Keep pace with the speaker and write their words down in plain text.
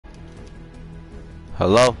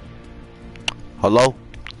Hello? Hello?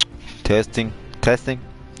 Testing? Testing?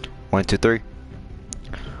 1, 2, 3.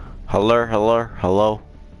 Hello, hello, hello.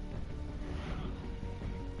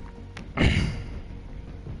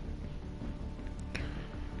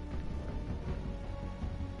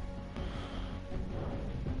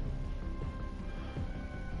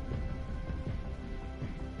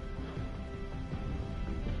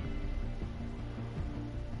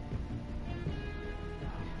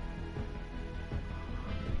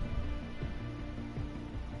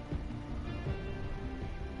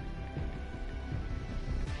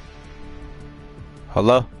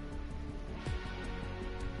 Hello?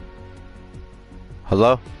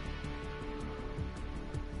 Hello?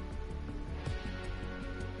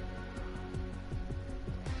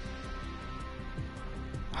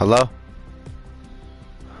 Hello?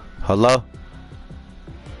 Hello?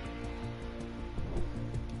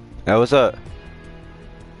 Hey, what's up?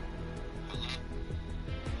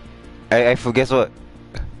 Hey, fool, guess what?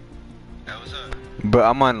 Hey, what's up? Bro,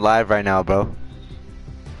 I'm on live right now, bro.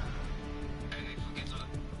 Hey, guess what?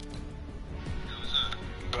 Hey, what's up?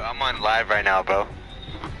 Bro, I'm on live right now, bro.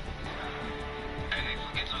 Hey,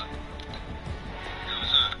 guess what? Hey,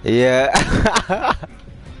 what's up? Yeah.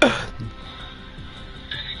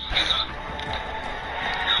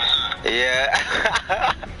 Yeah.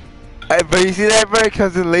 Hey, bro, you see that, bro? It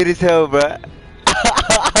comes in late as hell, bro. Bro,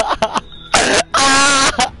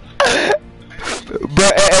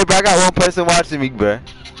 hey, bro, I got one person watching me, bro.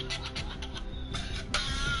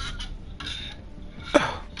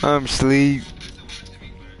 I'm asleep.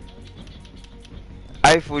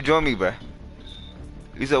 Hey, fool, join me, bro.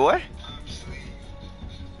 You said what? I'm asleep.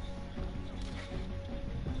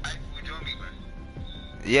 Hey, fool, join me, bro.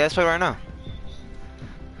 Yeah, let's play right now.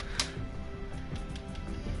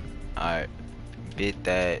 Alright. Bit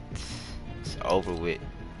that. It's over with.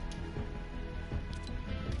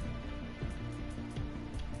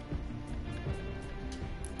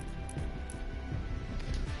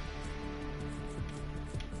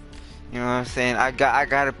 You know what I'm saying? I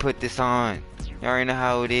gotta put this on. You already know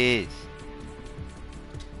how it is.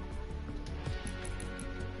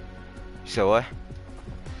 So what?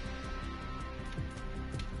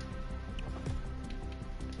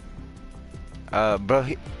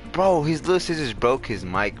 Bro, his little sisters broke his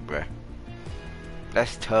mic, bro.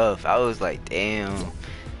 That's tough. I was like, damn,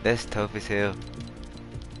 that's tough as hell.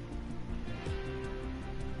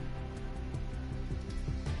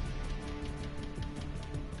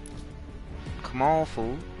 Come on,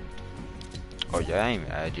 fool. Oh yeah, I ain't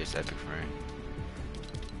even add just epic friend.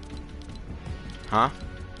 Huh?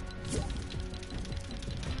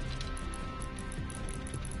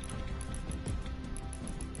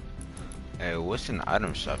 Hey, what's an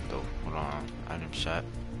item shop though? Hold on, item shop.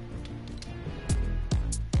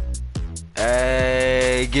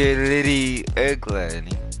 Hey, get litty, ugly.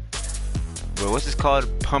 Bro, what's this called?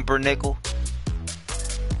 Pumpernickel?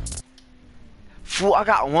 Fool, I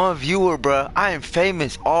got one viewer, bro. I am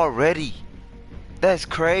famous already. That's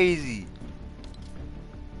crazy.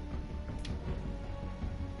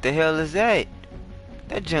 The hell is that?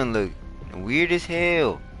 That junk look weird as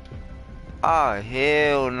hell. Ah,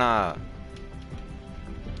 hell nah.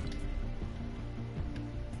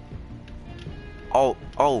 Oh,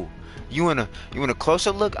 you want a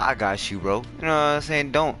closer look? I got you, bro. You know what I'm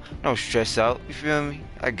saying? Don't stress out. You feel me?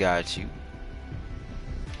 I got you.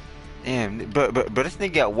 Damn, but this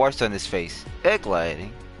nigga got warts on his face. Egg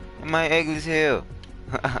lighting. Am I ugly as hell?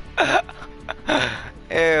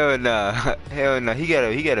 Hell nah. Hell nah. He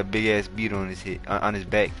got a big ass beat on his head, on his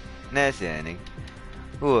back. That's that nigga.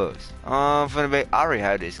 Who else? From the back. I already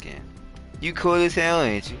have this skin. You cool as hell,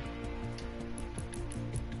 ain't you?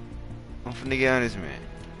 I'm finna get on this man.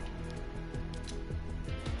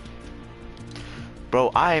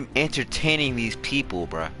 Bro, I am entertaining these people,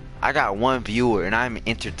 bro. I got one viewer and I'm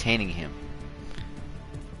entertaining him.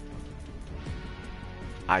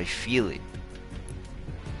 I feel it.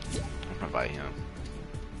 I'm gonna buy him.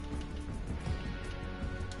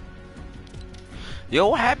 Yo,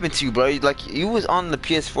 what happened to you, bro? Like, you was on the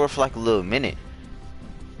PS4 for like a little minute.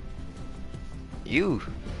 You.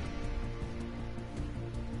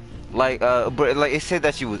 Like, but like it said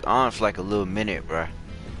that you was on for like a little minute, bro.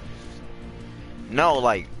 No,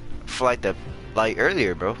 like, for like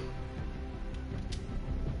earlier, bro.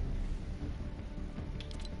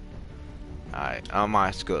 Alright, I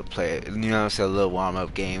might just go play it. You know what I'm saying? A little warm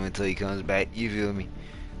up game until he comes back. You feel me?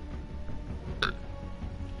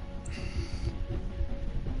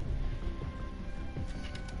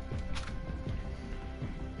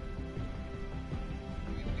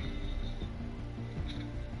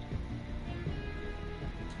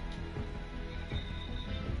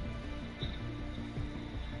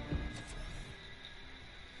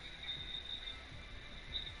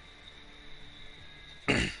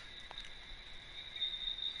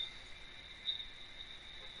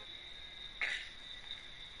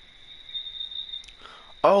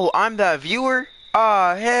 Oh, I'm that viewer?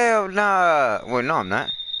 Ah, hell nah. Well, no, I'm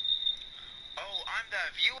not. Oh, I'm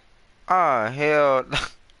that viewer. Ah, hell.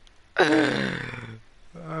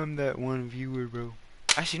 I'm that one viewer, bro.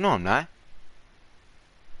 Actually, no, I'm not.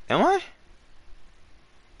 Am I?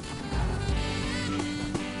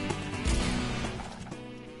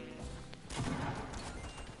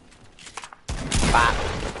 Bop.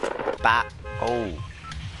 Bop. Oh.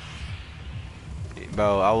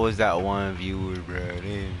 Bro, I was that one viewer, bro.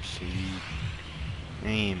 Damn sleep.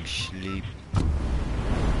 Damn sleep.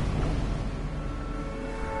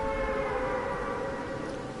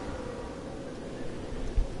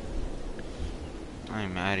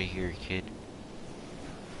 I'm out of here, kid.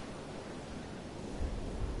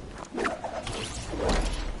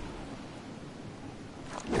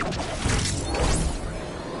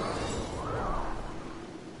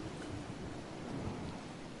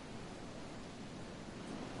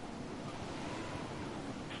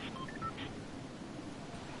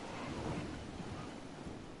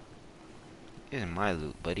 This is my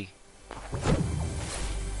loot, buddy.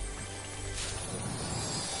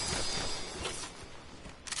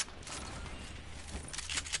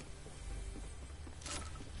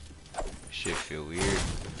 Shit feel weird.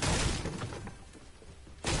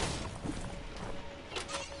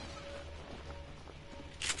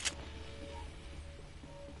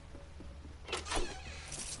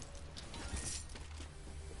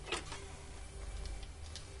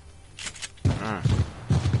 Uh.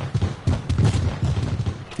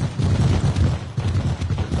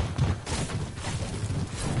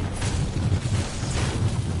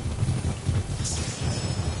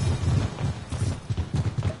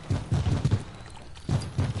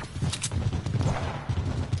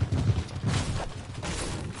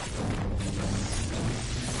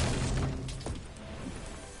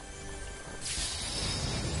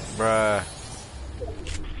 Bruh.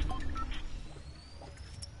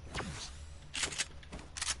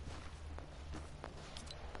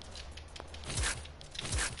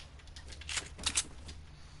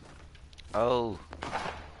 Oh.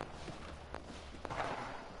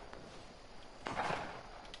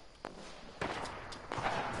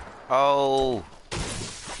 Oh.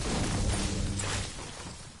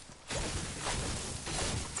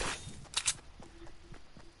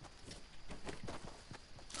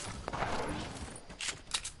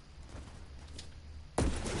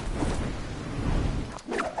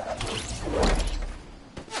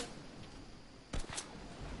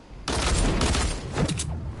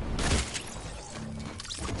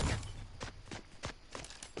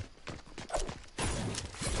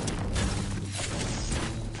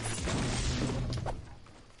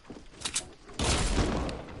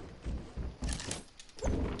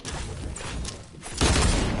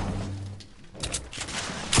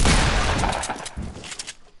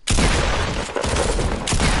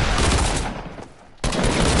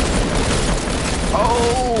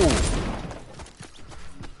 Oh.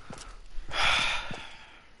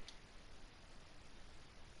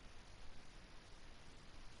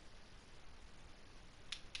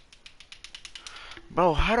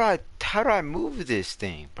 Bro, how do I move this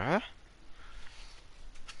thing, bruh?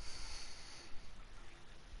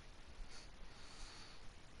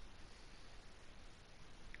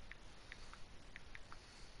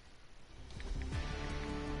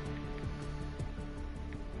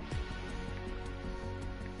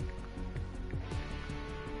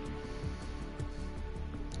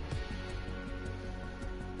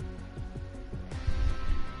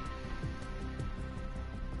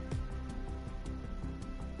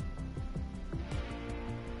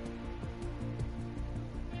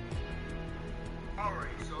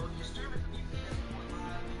 Alright, so if you're streaming from your PS4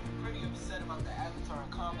 Live and you're pretty upset about the avatar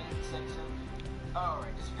and comment section,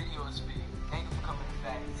 alright, this video is for you. Thank you for coming to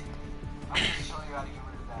Fatty TV. I'm going to show you how to get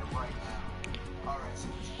rid of that right now. Alright,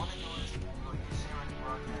 so what you want to do is you go to your sharing and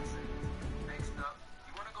broadcast settings. Next up,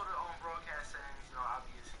 you want to go to broadcast settings,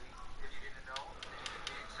 obviously. If you didn't know, then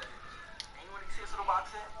advanced settings. And you want to see this little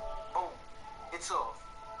box here? Boom. It's off.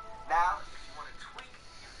 Now, if you want to tweak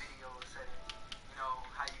your video settings,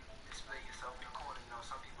 how you display yourself in the corner.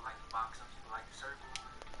 Some people like the box, some people like the circle.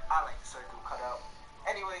 I like the circle cut out.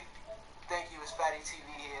 Anyway, thank you. It's Fatty TV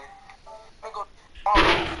here.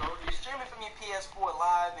 Alright, so if you're streaming from your PS4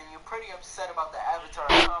 Live and you're pretty upset about the avatar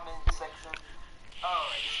comment section,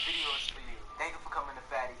 alright, this video is for you. Thank you for coming to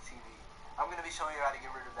Fatty TV. I'm going to be showing you how to get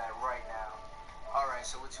rid of that right now. Alright,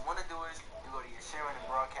 so what you want to do is you go to your sharing and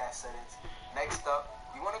broadcast settings. Next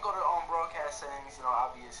up, you want to go to broadcast settings,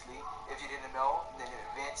 obviously. If you didn't know, then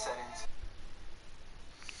advanced settings.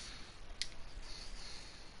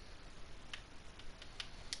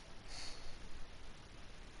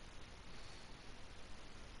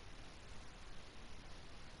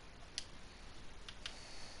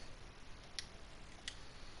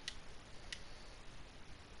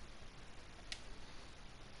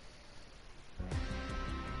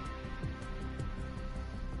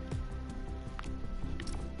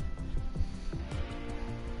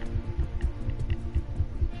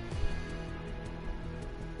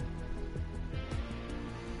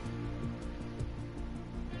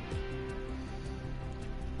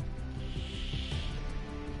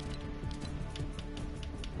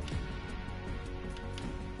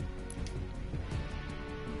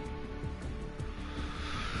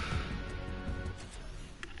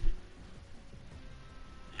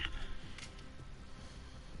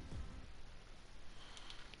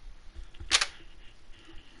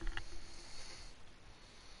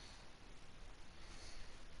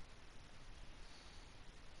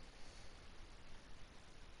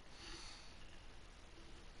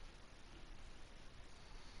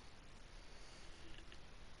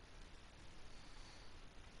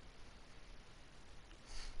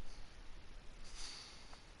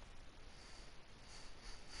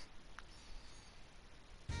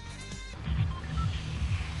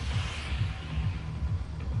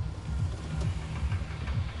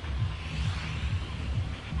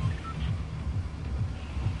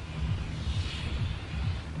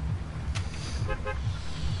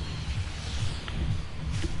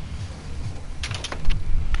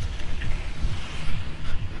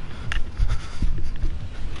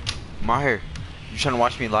 Maher, you trying to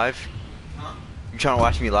watch me live? Huh? You trying to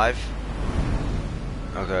watch me live?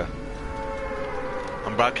 Okay.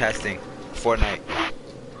 I'm broadcasting Fortnite.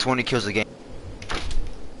 20 kills a game.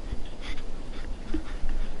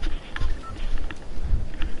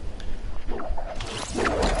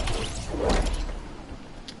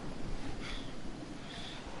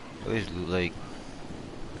 Where's Loot Lake?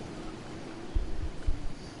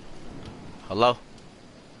 Hello?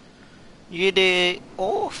 Yeah, they.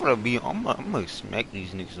 Oh, for the be. I'm gonna smack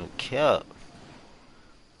these niggas no cap.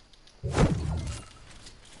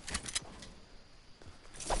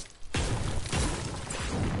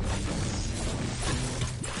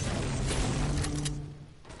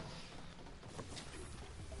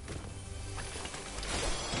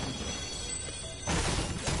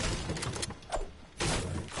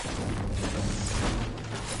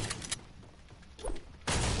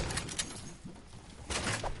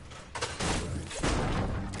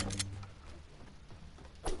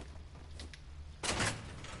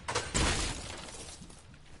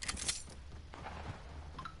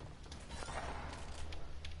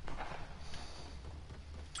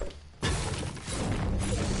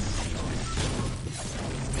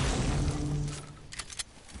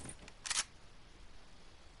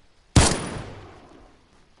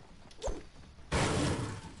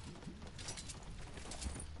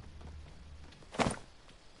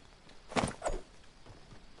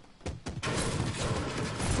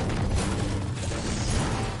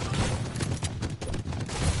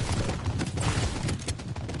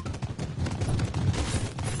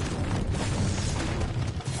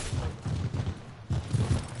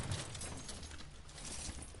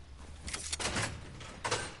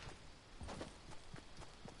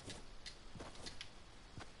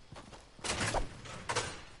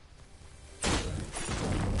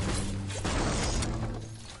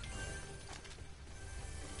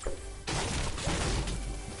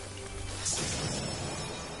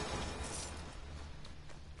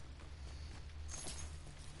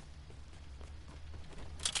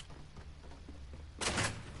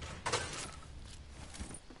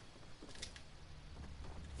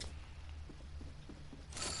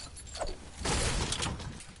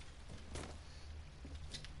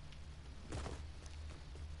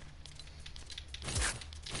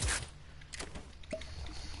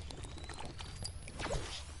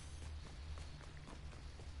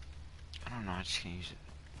 I don't know. I just can't use it.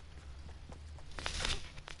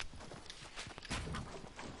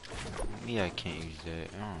 Me, I can't use that.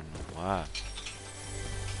 I don't know why.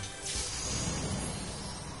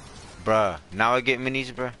 Bruh, now I get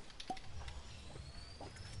minis, bruh.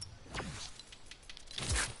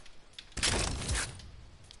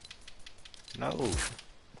 No.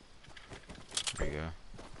 There you go.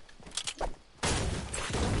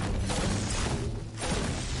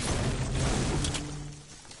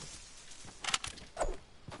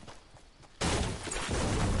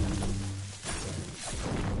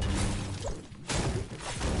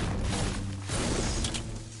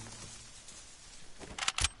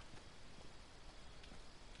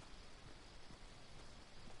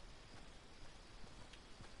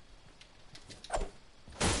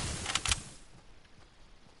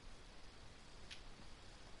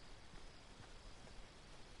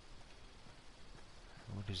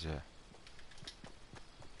 What is that?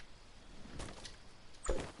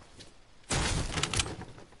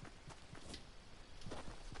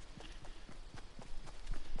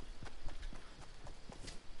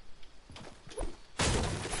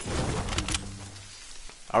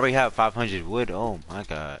 I already have 500 wood. Oh my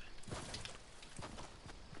god.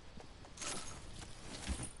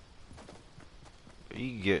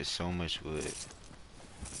 You get so much wood.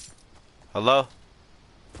 Hello?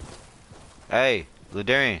 Hey,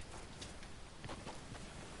 Ladarian.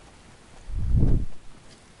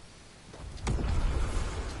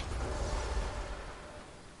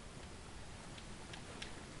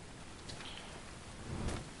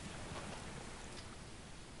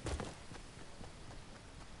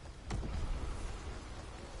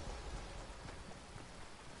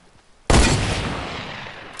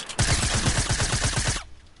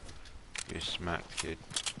 You're smacked, kid.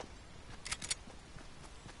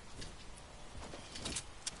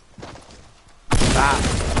 Stop!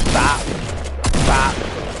 Stop! Stop!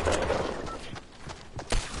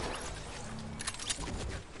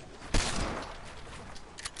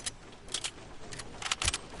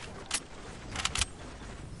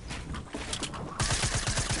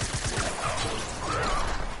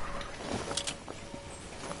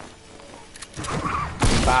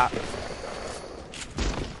 Stop!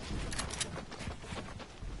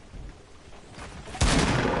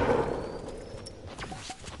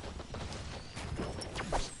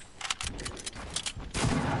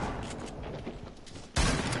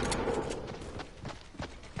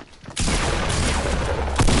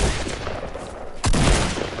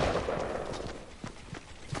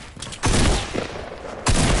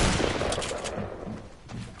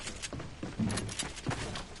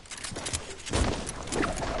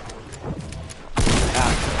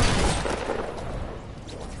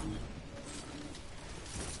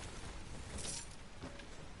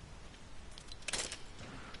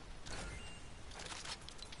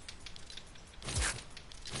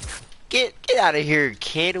 Get out of here,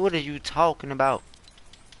 kid. What are you talking about?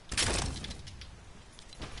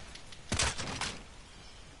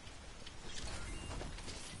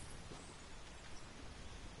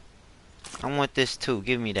 I want this too.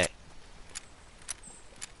 Give me that.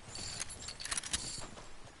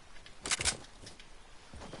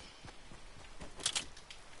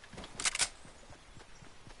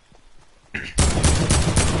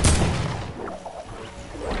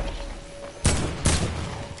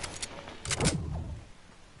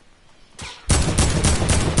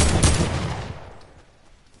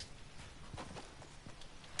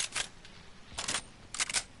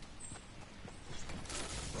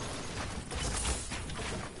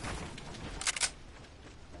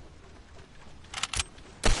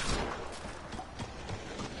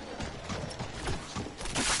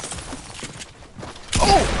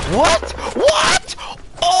 What? What?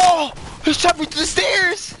 Oh! He shot me through the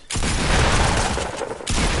stairs!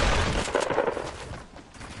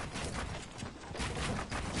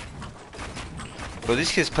 Bro,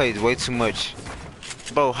 these kids played way too much.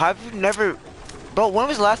 Bro, have you never... Bro, when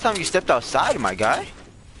was the last time you stepped outside, my guy?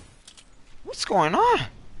 What's going on?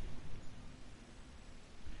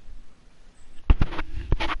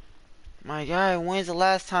 My guy, when's the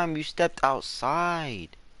last time you stepped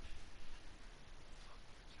outside?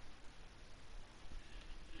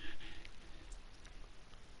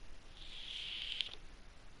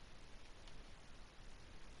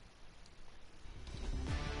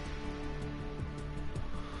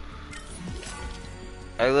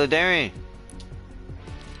 Hey, Lil Darian.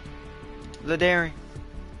 Lil Darian.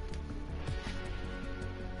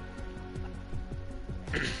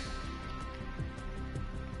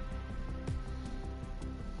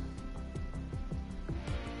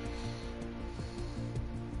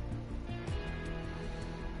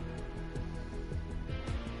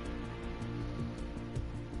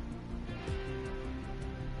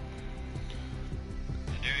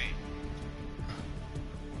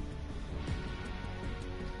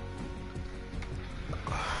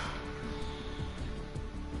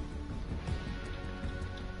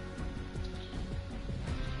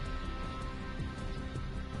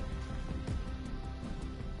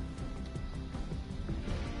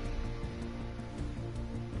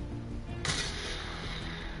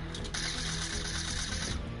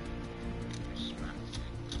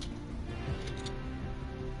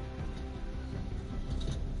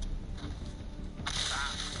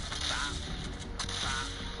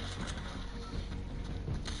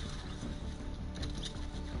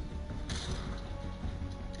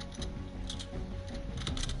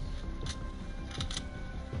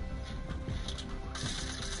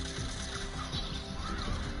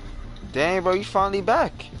 Dang, bro, you finally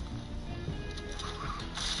back.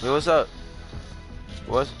 Hey, what's up?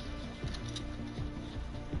 What?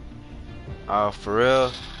 Oh, for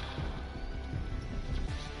real?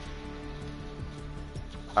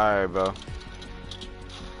 Alright, bro.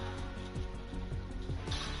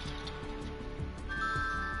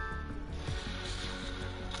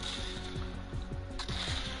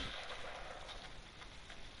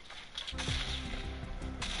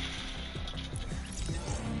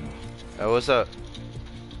 Hey, what's up?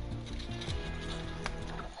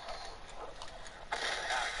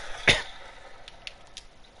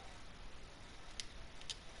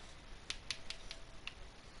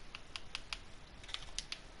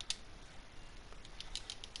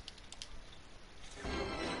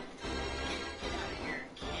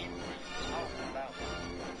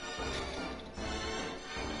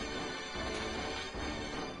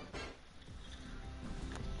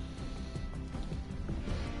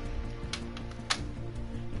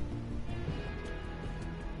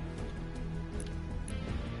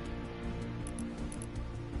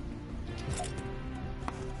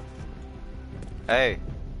 Hey,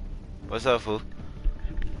 what's up, fool?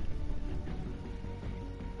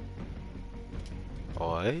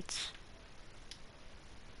 What?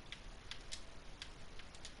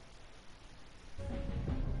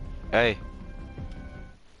 Hey.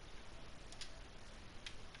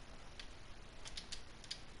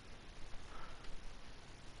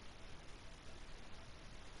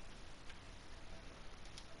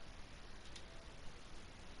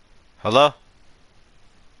 Hello?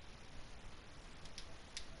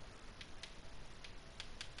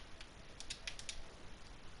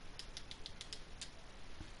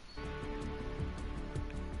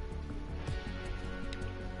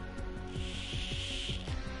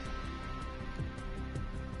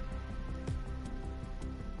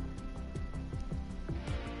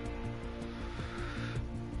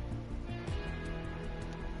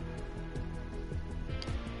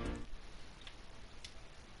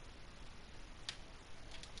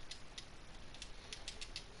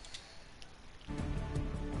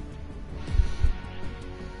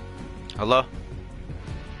 Hello?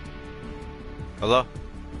 Hello?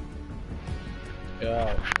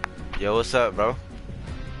 Yo. Yo, what's up, bro?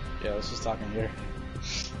 Yeah, let's just talking here.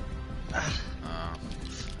 You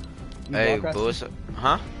Hey, broadcasting? but what's up?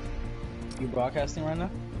 Huh? You broadcasting right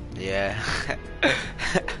now? Yeah.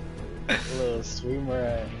 Little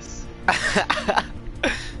swimmer ass.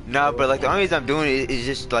 Nah, but like the only reason I'm doing it is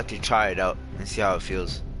just like to try it out and see how it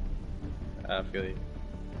feels. I feel you.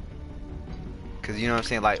 Cause you know what I'm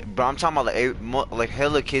saying, like, but I'm talking about like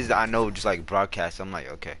hella kids that I know just like broadcast. I'm like,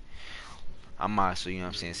 okay, I might, so you know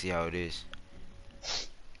what I'm saying, see how it is.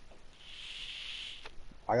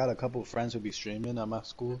 I got a couple friends who be streaming at my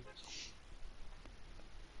school.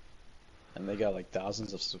 And they got like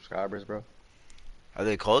thousands of subscribers, bro. Are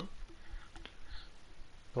they cold?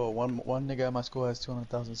 Well, one nigga at my school has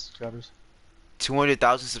 200,000 subscribers.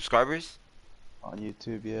 200,000 subscribers? On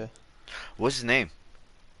YouTube, yeah. What's his name?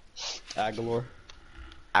 Aguilar.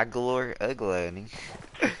 Aguilar, Aguilar.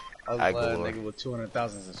 Aguilar. Nigga with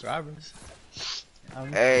 200,000 subscribers.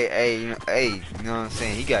 Hey, you know what I'm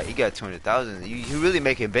saying? He got 200,000. You really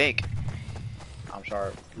making bank. I'm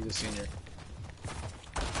sharp. He's a senior.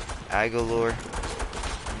 Aguilar.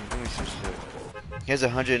 Give me some shit. He has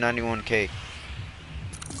 191K.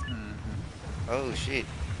 Oh shit.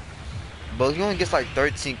 But he only gets like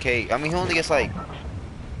 13K. I mean, he only gets like.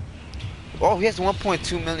 Oh, he has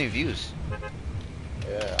 1.2 million views.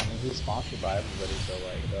 Yeah, I mean he's sponsored by everybody, so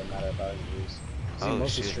like it doesn't matter about his views. Oh,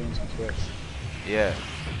 mostly shit. streams on Twitch. Yeah.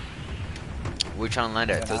 We're trying to land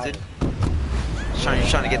at Tilted. Trying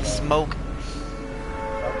to get the smoke.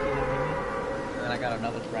 And then I got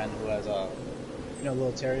another friend who has you know,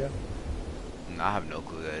 Lil Terrio. I have no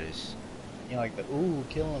clue who that is. You know, like the ooh,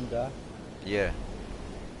 kill him guy. Yeah.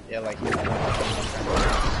 Yeah, like he's on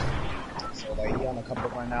so like he on the come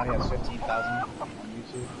up right now. He has 15,000 on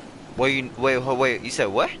YouTube. Wait. You said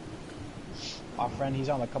what? Our friend, he's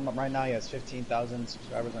on the come up right now. He has 15,000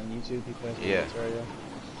 subscribers on YouTube. He plays with Yeah. Ontario.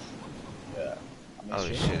 Yeah. I mean, Oh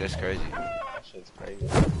shit, that's crazy. That shit's crazy.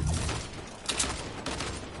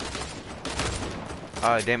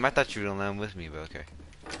 Oh damn, I thought you were gonna land with me, but okay.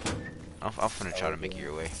 I'm finna try to make it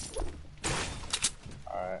your way.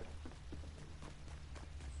 Alright.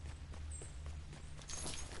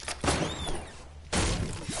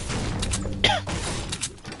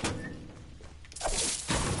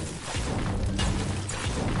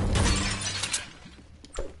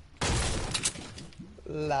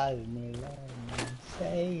 Love me,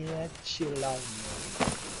 say that you love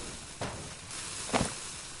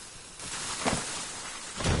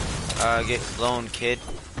me. Get blown, kid.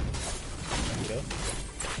 Okay.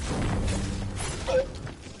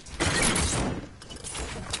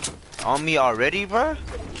 On me already, bro?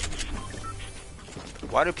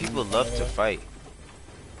 Why do people love to fight?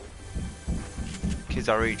 Kids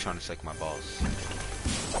already trying to suck my balls.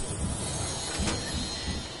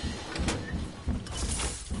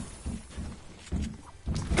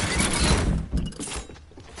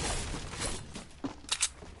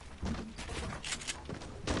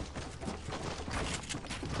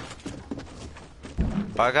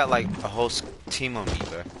 But I got like a whole team on me,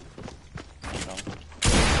 bro.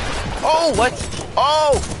 Oh, what?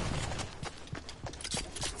 Oh!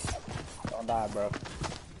 Don't die, bro.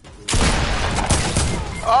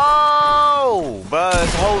 Oh, bro,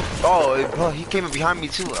 it's a whole. Oh, bro, he came up behind me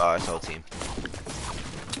too. Oh, it's a whole team.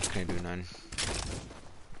 Couldn't do nothing.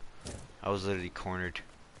 I was literally cornered.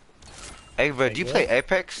 Hey, bro, do you play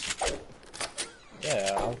Apex?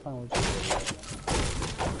 Yeah, I'll find what you do.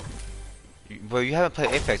 Bro, you haven't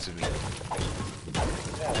played Apex with me.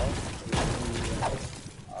 Yeah,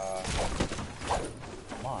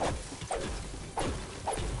 come on.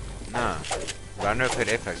 Nah, but I never played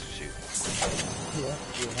Apex with you. Yeah,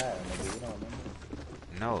 you have, nigga. You don't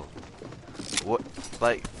remember? No. What?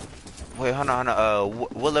 Like, wait, hold on.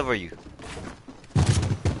 What level are you?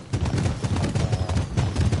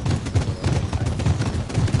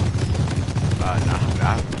 Nah, I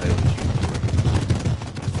haven't played with you before.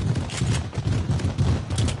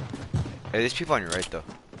 Hey, there's people on your right though.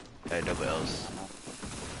 Hey, double L's.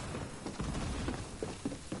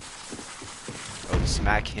 Oh,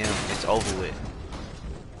 smack him. It's over with.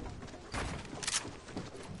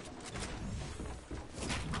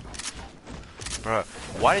 Bro,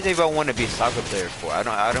 why does everyone want to be a soccer player for? I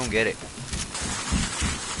don't get it.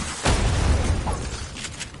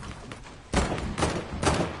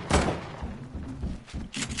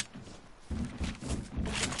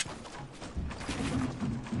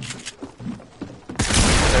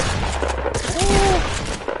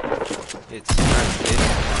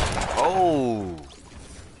 Oh,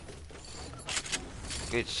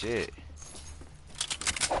 good shit.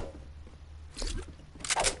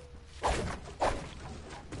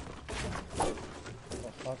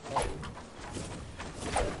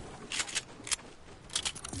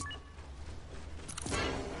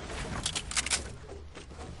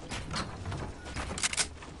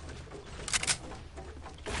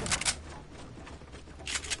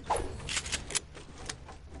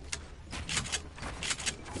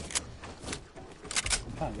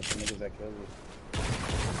 I'm trying to get the niggas that killed you.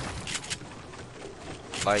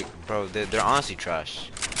 Like, bro, they're honestly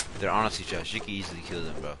trash. They're honestly trash. You can easily kill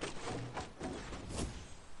them, bro.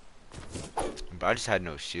 But I just had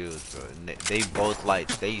no shields, bro. And they both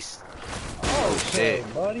like oh Okay,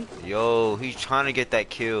 shit, buddy. yo, he's trying to get that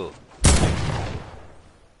kill.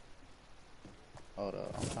 Hold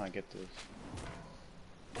up, I'm trying to get this.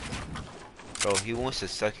 Bro, he wants to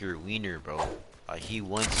suck your wiener, bro. Like he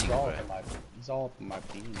wants you, He's all bro. up in my, he's all up in my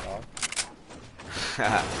bean, dog.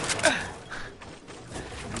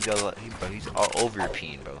 He's all over your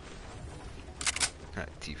peen, bro.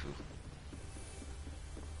 Tifu.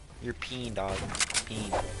 You're peen, dog.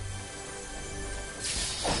 Peen.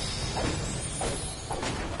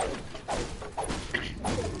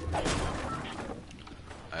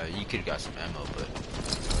 You could've got some ammo, but...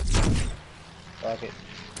 Fuck it.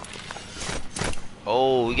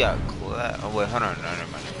 Oh, we got... Oh, wait, hold on. No,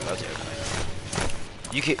 never mind. Okay.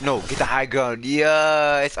 You can... No, get the high ground.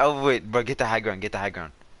 Yeah, it's over with. Bro, get the high ground. Get the high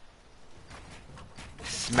ground.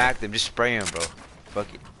 Smack them. Just spray him, bro.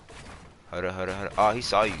 Fuck it. Hold up, hold up, hold up. Oh, he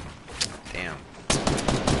saw you. Damn. You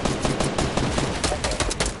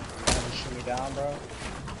shoot me down, bro.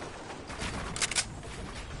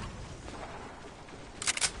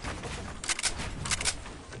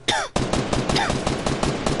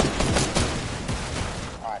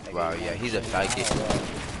 Alright, Wow, yeah, he's a faggot.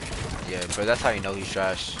 Yeah, bro, that's how you know he's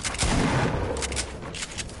trash.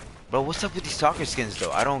 Bro, what's up with these soccer skins,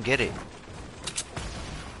 though? I don't get it.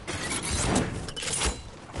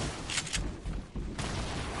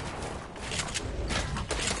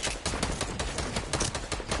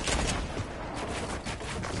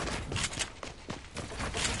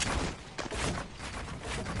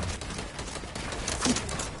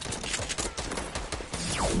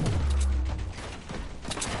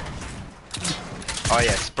 Oh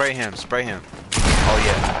yeah, spray him, spray him. Oh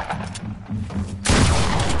yeah.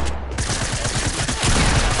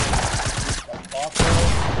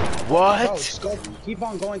 What? Bro, Scope, keep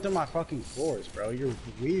on going through my fucking floors, bro. You're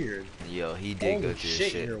weird. Yo, he did Holy go through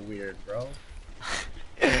shit, shit. You're weird, bro.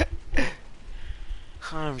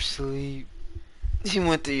 I'm asleep. He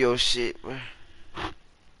went through your shit, bro.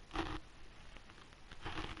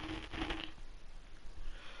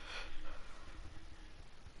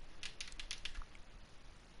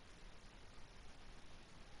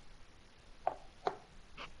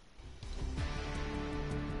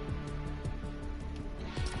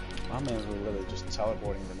 My man's were really just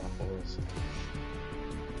teleporting to my floors.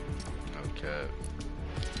 Okay.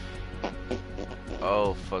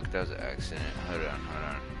 Oh fuck, that was an accident. Hold on, hold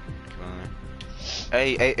on. Come on.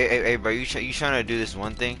 Hey, bro, you trying to do this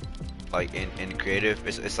one thing? Like in creative,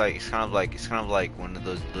 it's kind of like one of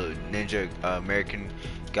those the Ninja American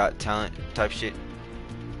Got Talent type shit.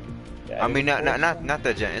 Yeah, I mean not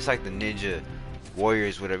that gen. It's like the Ninja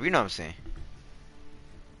Warriors, whatever. You know what I'm saying?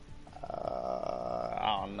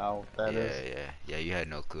 I don't know what that is. Yeah. You had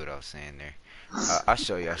no clue what I was saying there. I'll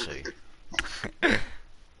show you.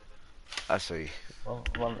 I'll show you. Well,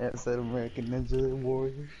 my man said American Ninja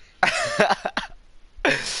Warrior.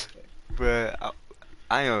 Bruh,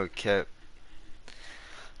 I ain't kept.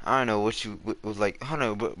 I don't know what you was like. Hold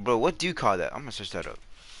on, bro. What do you call that? I'm gonna search that up.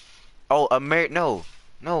 Oh,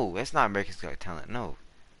 No, that's not America's Got Talent. No,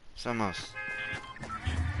 something else.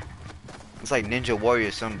 It's like Ninja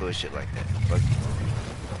Warrior, some bullshit like that. Fuck.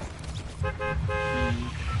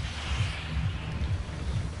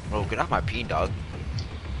 Bro, get off my pee, dog.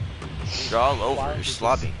 You're all over. You're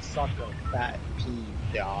slobbing. Suck a fat pee,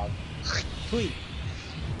 dog. Tweet.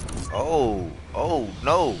 Oh,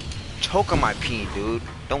 no. Choke on my pee, dude.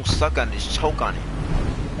 Don't suck on this. Choke on it.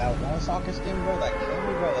 That one soccer skin, bro, that killed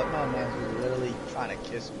me, bro. That my man was literally trying to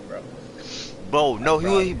kiss me, bro. Bro, no,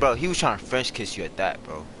 he was trying to French kiss you at that,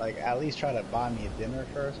 bro. Like, at least try to buy me a dinner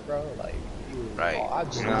first, bro. Like, he was, Right. Oh, I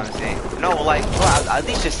just, You know what I'm saying? No, like, bro, at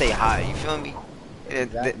least just say hi. You feel me?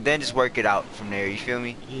 Exactly. Then just work it out from there. You feel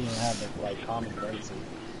me? He didn't have the, like, common courtesy.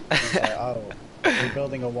 He's like, oh, you're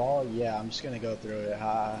building a wall? Yeah, I'm just gonna go through it.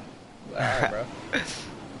 Hi. Alright, bro.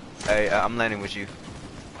 Hey, I'm landing with you.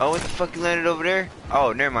 Oh, what the fuck, you landed over there?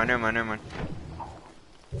 Oh, never mind.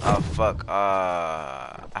 Oh fuck.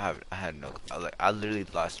 I had no. I literally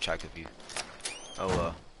lost track of you. Oh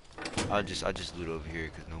well. I'll just loot over here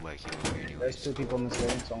because nobody came over here anyway. There's two people in this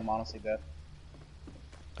building, so I'm honestly dead.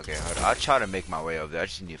 Okay, hold on. I'll try to make my way over there. I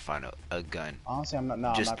just need to find a gun. Honestly, I'm not.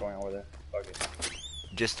 No, Just- I'm not going over there. Fuck it.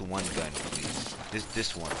 Just one gun, please.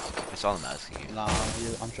 This one. That's all I'm asking you. Nah,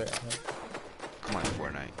 I'm straight ahead. Come on,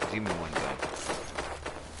 Fortnite. Give me one gun.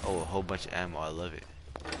 Oh, a whole bunch of ammo. I love it.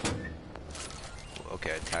 Okay,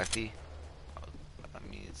 a tacti. I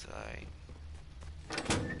mean, it's I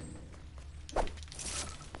don't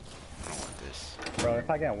want this. Bro, if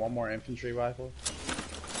I get one more infantry rifle.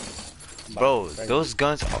 Bro, those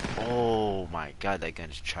guns are. Oh my god, that gun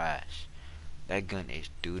is trash. That gun is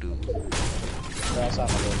doo doo.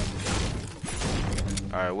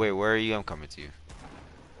 Alright, wait, where are you? I'm coming to you.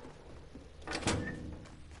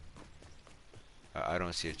 I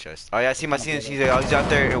don't see a chest. Oh yeah, I see my scene. He's out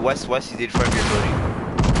there in west. He did in front of your building.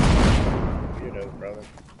 Weirdo, brother.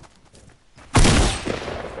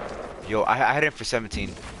 Yo, I had him for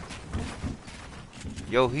 17.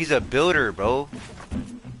 Yo, he's a builder, bro.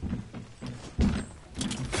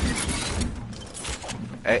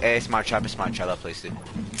 Hey, it's my trap. I placed it.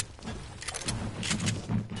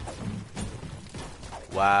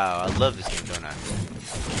 Wow, I love this game, don't I?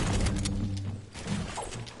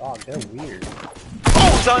 Oh, they're weird.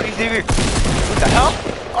 Oh, son, he's here. What the hell?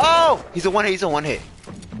 Oh, he's a one hit.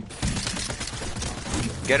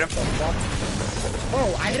 Get him.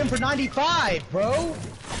 Bro, I hit him for 95, bro.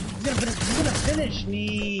 He's gonna finish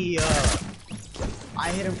me.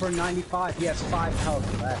 I hit him for 95. He has 5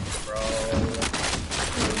 health left, bro.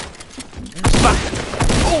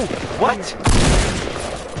 Oh, what?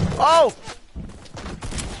 Oh!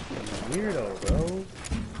 Weirdo, bro.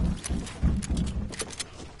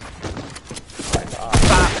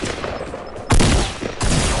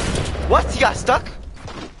 What? He got stuck?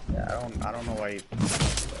 Yeah, I don't know why he...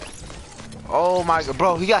 Oh my god,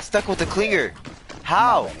 bro, he got stuck with the clinger.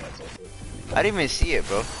 How? I didn't even see it,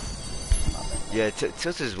 bro. Yeah,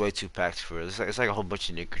 Tilt is way too packed for it. It's like a whole bunch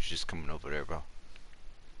of niggers just coming over there, bro.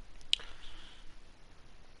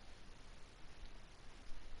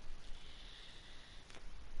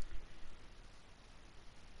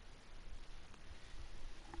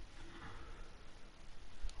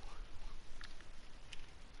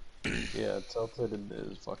 Yeah, Tilted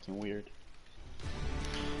is fucking weird.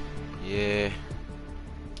 Yeah.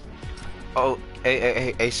 Oh,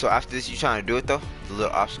 hey, so after this, you trying to do it though? The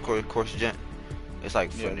little obstacle course gent? It's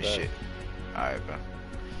like fun as shit. Alright, bro.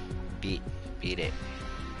 Beat it.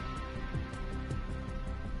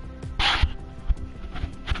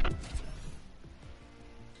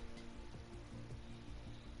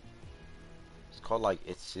 It's called like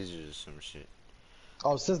It's Scissors or some shit.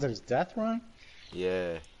 Oh, it says there's Death Run?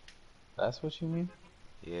 Yeah. That's what you mean?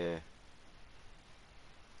 Yeah.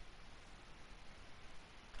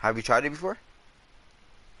 Have you tried it before?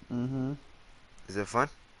 Mm-hmm. Is it fun?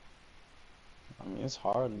 I mean, it's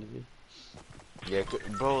hard, nigga. Yeah,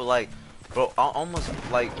 bro, like, bro, almost,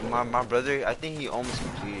 like, my brother, I think he almost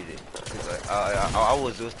completed it. Cause, like, I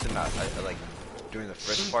was with him, like, during the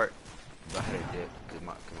first part, but I had a dip, cause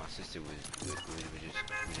my sister was just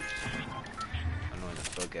annoying the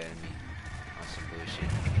fuck out of me on some bullshit.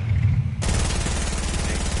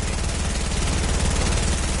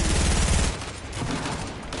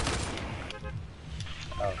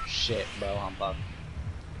 Oh, shit, bro, I'm bugged.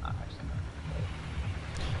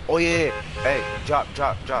 Oh yeah, hey, drop.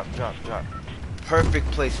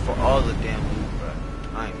 Perfect place for all the damn loot, bro.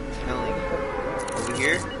 I'm telling you. Over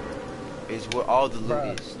here is where all the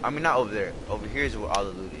loot is. I mean, not over there. Over here is where all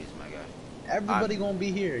the loot is, my guy. Everybody gonna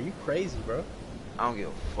be here. You crazy, bro. I don't give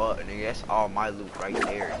a fuck, nigga. That's all my loot right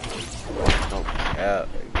there. No cap.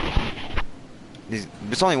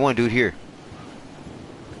 There's only one dude here.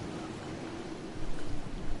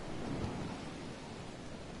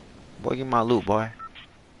 Boy, get my loot, boy.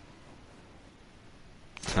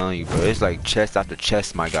 I'm telling you, bro, it's like chest after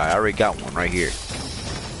chest, my guy. I already got one right here.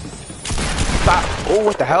 Stop. Oh,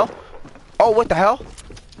 what the hell? Oh, what the hell?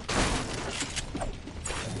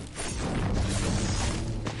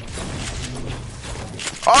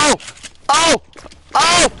 Oh! Oh!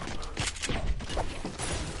 Oh!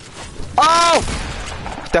 Oh!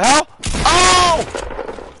 What the hell? Oh!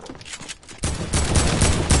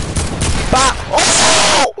 Bah!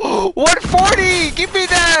 Oh! 140! Give me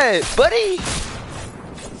that, buddy!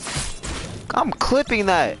 I'm clipping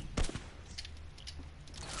that.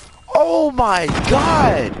 Oh my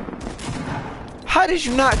god! How did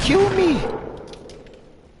you not kill me?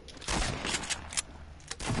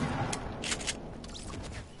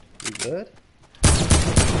 You good?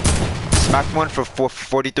 Smacked one for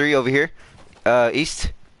 43 over here.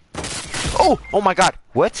 East. Oh! Oh my god!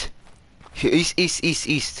 What?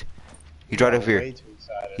 East. He dropped over here. Way too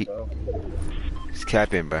excited, bro. He's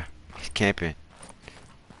camping, bro. He's camping.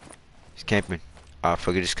 camping.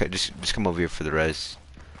 Fuck it, just come over here for the res.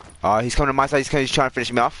 He's coming to my side. He's trying to finish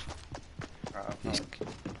me off.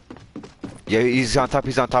 Yeah, he's on top.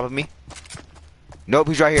 He's on top of me. Nope,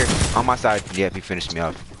 he's right here on my side. Yep, he finished me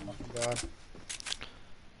off. Oh, God.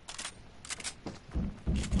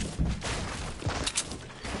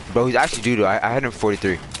 Bro, he's actually due to. I had him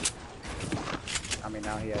 43. I mean,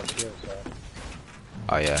 now he has shield, so.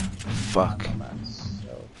 Oh yeah. Fuck.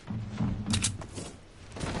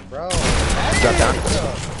 Bro, Got down.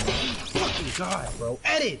 Fucking God, bro.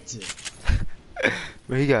 Edit.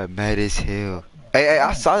 Bro, he got mad as hell. Hey,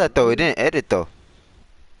 I saw that though. It didn't edit though.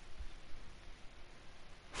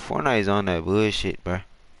 Fortnite is on that bullshit, bro.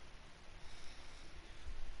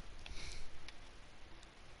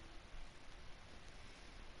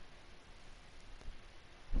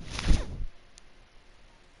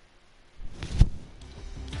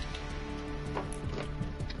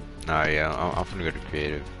 Nah, yeah, I'm gonna go to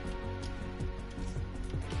creative.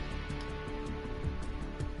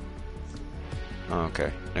 Oh,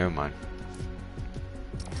 okay, never mind.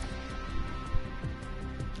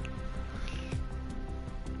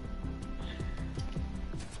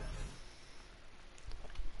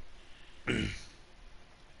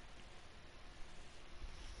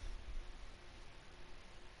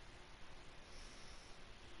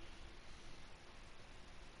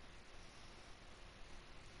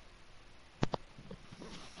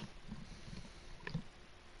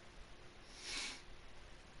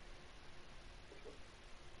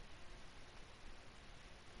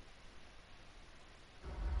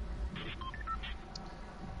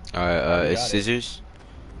 Alright, it's scissors.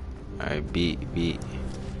 Alright, beat.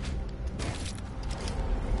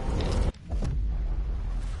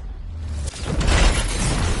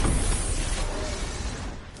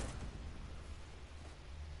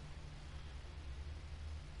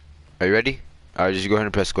 Are you ready? Alright, just go ahead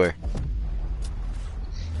and press square.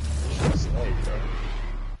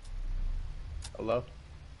 hello?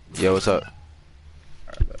 Yo, what's up?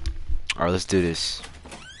 Alright, let's do this.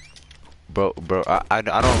 Bro, I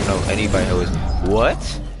don't know anybody who is.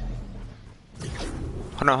 What?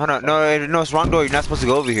 Hold on. No, it's wrong door. You're not supposed to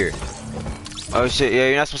go over here. Oh shit, yeah,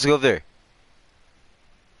 you're not supposed to go over there.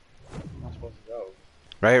 I'm not supposed to go.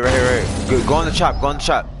 Right. Go on the chop.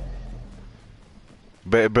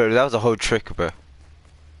 Bro, that was a whole trick, bro.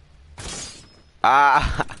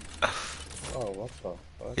 Ah. Oh, what the fuck?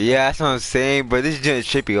 Yeah, that's what I'm saying, bro. This is just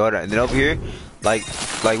trippy. Hold on. And then over here, like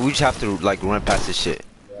we just have to like run past this shit.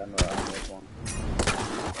 Yeah, I know this one.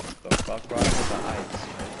 The fuck, bro? With the ice.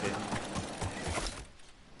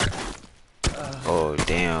 Oh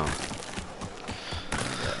damn.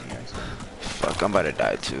 Fuck, I'm about to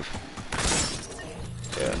die too.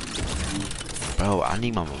 Yeah. Bro, I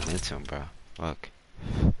need my momentum, bro. Fuck.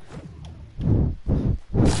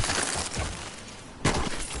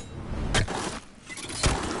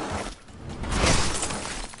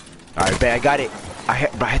 Alright, bet I got it. I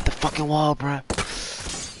hit the fucking wall, bro.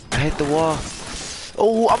 I hit the wall.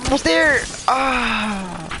 Oh, I'm almost there.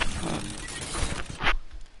 Ah.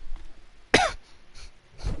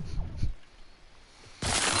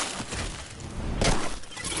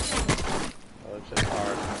 Oh, it's just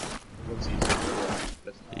hard. What's easy?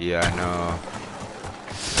 Yeah, I know.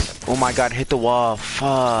 Oh my god, hit the wall.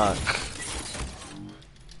 Fuck.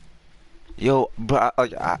 Yo, bro,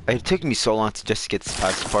 it took me so long to just get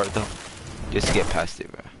past the part though. Just to get past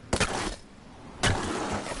it, bro.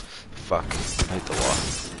 Fuck. I hit the wall.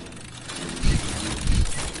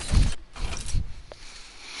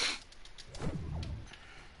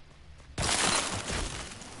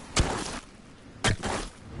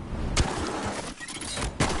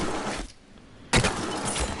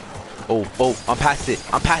 Oh, I'm past it.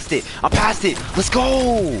 Let's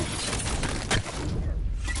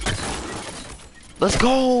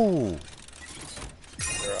go.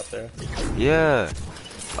 They're up there. Yeah.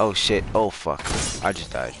 Oh shit. Oh fuck. I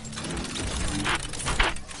just died.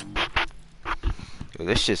 Yo,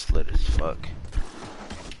 this shit's lit as fuck.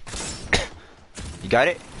 You got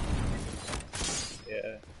it?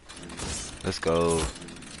 Yeah. Let's go.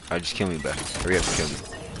 Alright, just kill me, bro. Hurry up and kill me.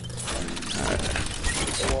 Alright.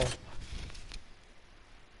 Cool.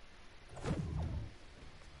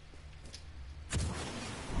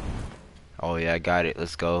 Oh yeah, I got it.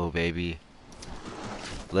 Let's go, baby.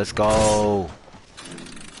 Let's go.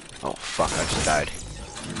 Oh fuck, I just died.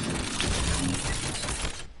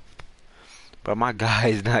 But my guy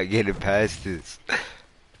is not getting past this.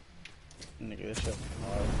 Nigga, this shit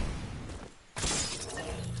hard.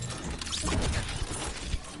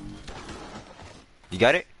 You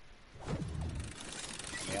got it?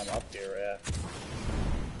 Yeah, I'm up here, yeah.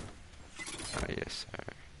 Oh yes, sir.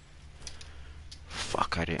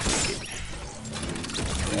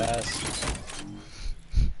 Yes.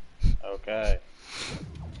 Okay.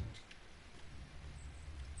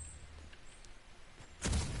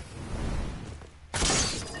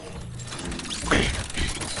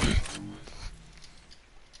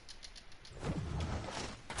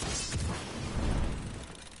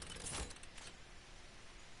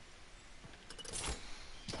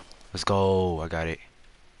 Let's go. I got it.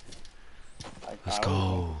 Let's I always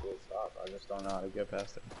want go. to stop. I just don't know how to get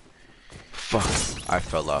past it. Fuck. I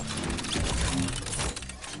fell off.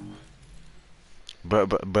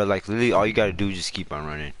 But like literally all you gotta do is just keep on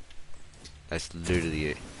running. That's literally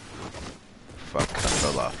it. Fuck. I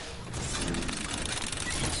fell off.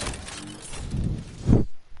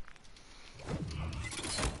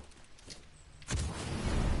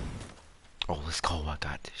 Oh, let's go. I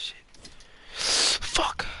got this shit.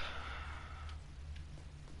 Fuck.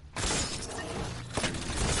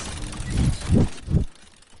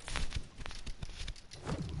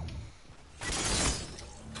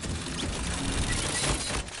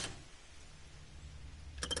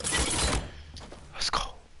 Let's go.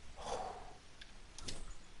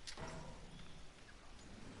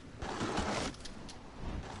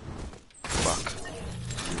 Fuck.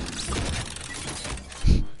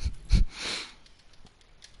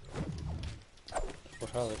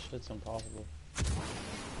 Bro, this shit's impossible.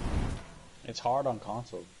 It's hard on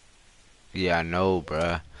console. Yeah, I know,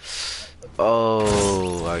 bruh.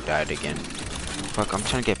 Oh, I died again. Fuck, I'm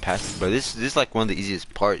trying to get past it, but this is like one of the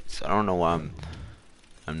easiest parts. I don't know why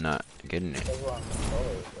I'm not getting it. Because we're on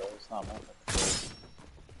controllers, bro. It's not meant for controllers.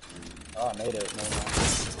 Oh, I made it.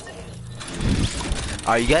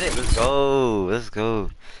 Oh, you got it. Let's go. Let's go.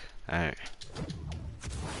 All right.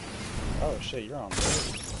 Oh shit, you're on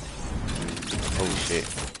board. Oh shit.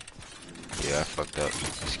 Yeah, I fucked up.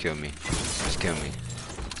 Just kill me. Just kill me.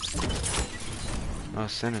 Oh,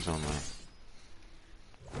 Center's online.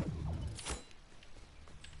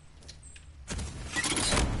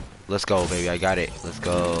 Let's go, baby. I got it. Let's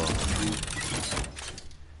go.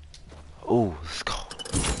 Oh, let's go.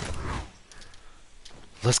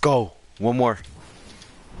 Let's go. One more.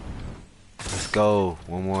 Let's go.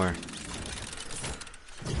 One more.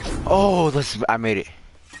 Oh, I made it.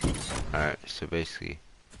 Alright, so basically.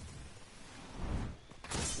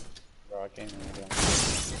 Bro, I can't even get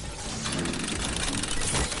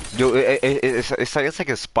Yo, it's like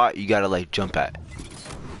a spot you gotta like jump at.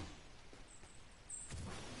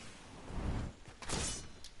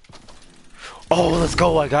 Oh, let's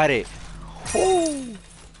go! I got it. Woo.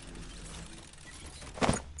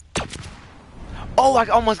 Oh, I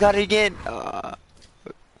almost got it again. Fuck.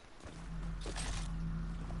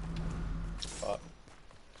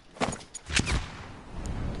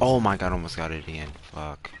 Oh my god, almost got it again.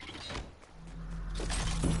 Fuck.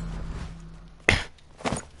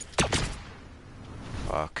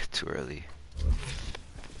 Fuck, too early.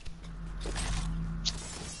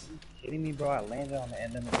 Kidding me, bro? I landed on the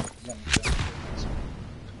end of the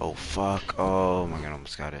Oh fuck. Oh my god,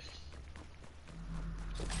 almost got it.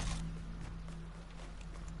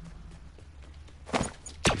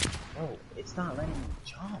 Bro, it's not letting me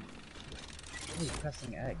jump. I'm really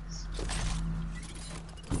pressing X.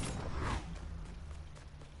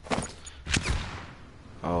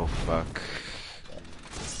 Oh fuck.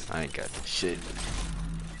 I ain't got this shit.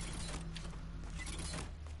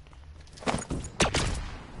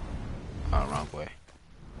 Oh, wrong way.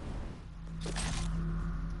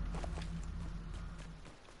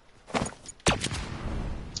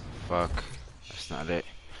 Fuck. That's not it.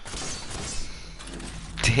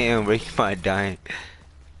 Damn, Ricky might dying.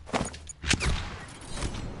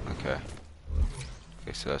 Okay.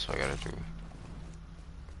 Okay, so that's what I gotta do.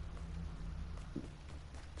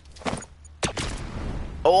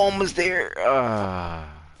 Oh, almost there.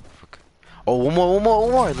 Fuck. Oh, one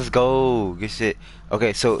more. Let's go. Good shit.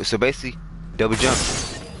 Okay, so basically, double jump.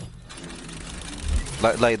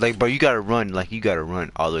 Like, bro, you gotta run. Like, you gotta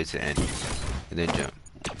run all the way to the end, and then jump.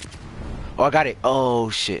 Oh, I got it. Oh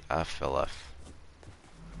shit, I fell off.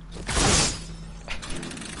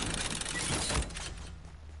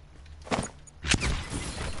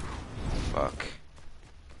 Fuck.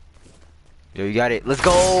 Yo, you got it. Let's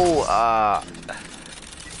go.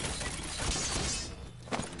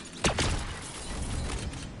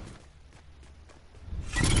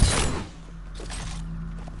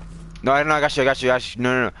 No, I got you.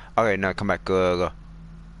 No. Okay, no, come back. Go.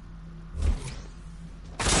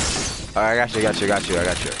 Alright, I got you.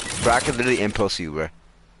 Bro, I can literally impulse you, bro.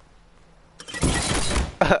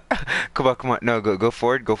 Come on. No, go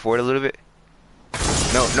forward. Go forward a little bit.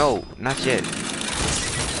 No, not yet.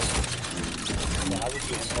 How would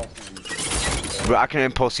you impulse me? bro, I can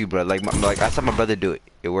impulse you, bro. Like I saw my brother do it.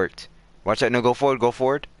 It worked. Watch out. No, go forward. Go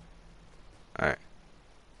forward. All right.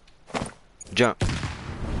 Jump.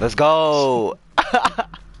 Let's go.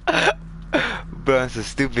 Bro, that's some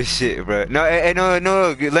stupid shit, bro. No, hey, no,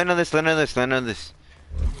 no. Land on this. Land on this. Land on this.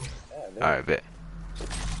 Yeah, dude. All right, bet.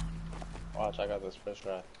 Watch, I got this first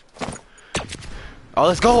try. Oh,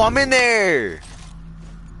 let's go. I'm in there.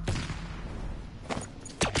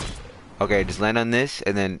 Okay, just land on this,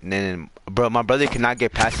 and then, bro, my brother cannot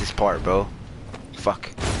get past this part, bro.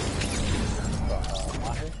 Fuck.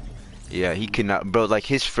 Yeah, he cannot, bro. Like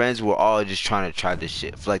his friends were all just trying to try this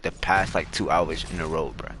shit for like the past like 2 hours in a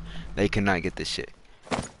row, bro. They cannot get this shit.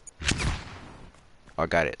 Oh, I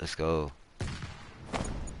got it. Let's go.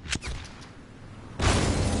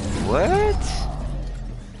 What?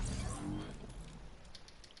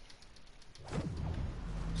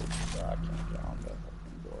 Bro, I can't get on that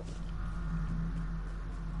fucking door.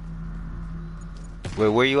 Wait,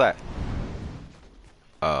 where you at?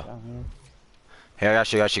 Oh. Down here. Hey, I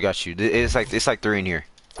got you. It's like 3 in here.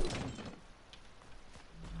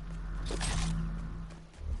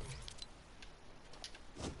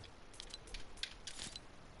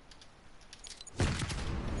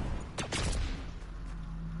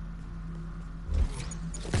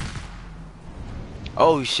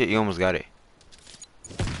 Oh shit, you almost got it.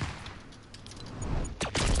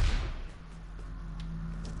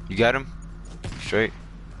 You got him? Straight.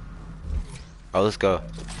 Oh, let's go.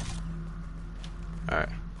 Alright.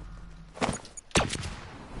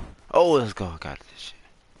 Oh, let's go. I got this shit.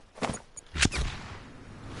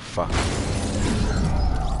 Fuck. This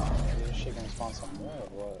shit gonna spawn some more or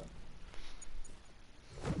what?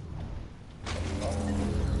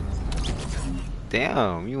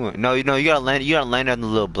 Damn, you went. No, you gotta land. You gotta land on the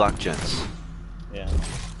little block jumps. Yeah.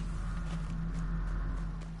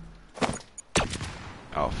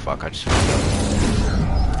 Oh fuck! I just fucked up.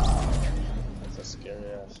 That's a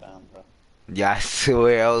scary ass sound, bro. Yeah, I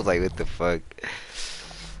swear. I was like, what the fuck?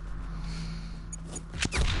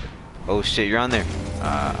 Oh shit, you're on there.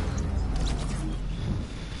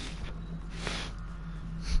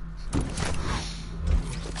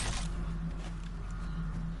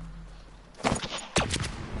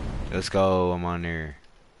 Let's go. I'm on there.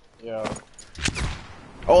 Yo.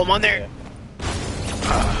 Oh, I'm on there.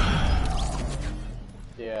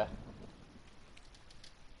 Yeah.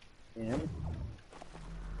 Can you hear me?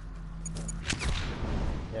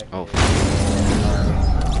 Yeah, Oh.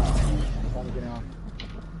 Time to get on.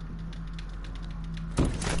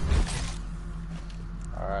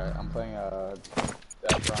 Alright, I'm playing that round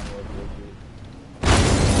with you.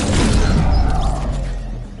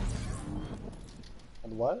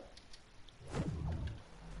 And what?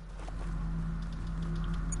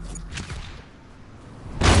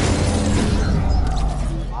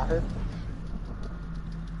 Locker?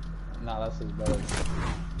 Nah, that's his brother.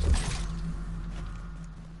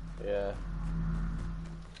 Yeah.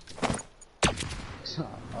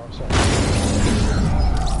 Oh, sorry.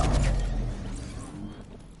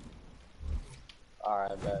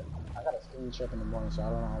 Alright, bet. I got a skinny check in the morning, so I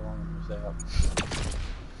don't know how long I'm gonna stay up.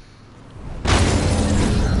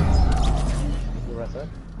 You rest it?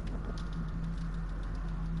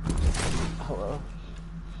 Hello?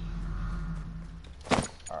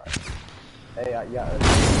 Alright. Hey, yeah.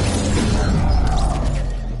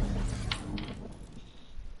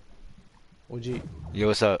 Would you? Yo,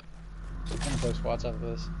 what's up? You can play squats after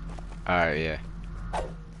this? Alright, yeah.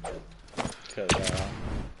 Cause,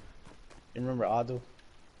 you remember Adu?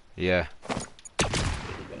 Yeah. He's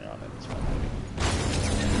been on it this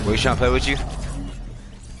one. Were you trying to play with you?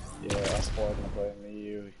 Yeah, us four are gonna play with me,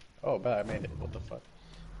 you. Oh, bet I made it. What the fuck?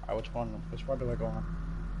 Alright, which one do I go on?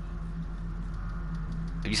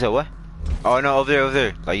 You said what? Oh no, over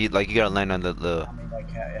there. Like you gotta land on the I mean,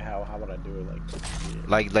 like, how would I do it?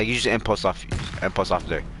 Like, yeah. like you just impulse off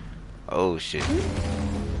there. Oh shit.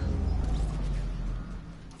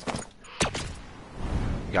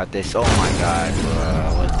 Got this. Oh my god,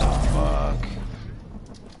 bro. What the fuck?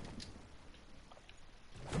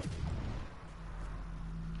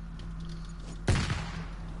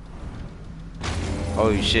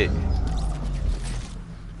 Oh shit.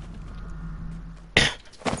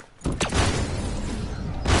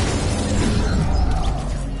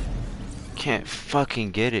 Can't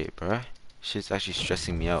fucking get it, bruh. Shit's actually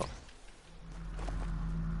stressing me out.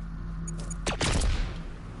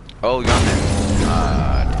 Oh, you're on there.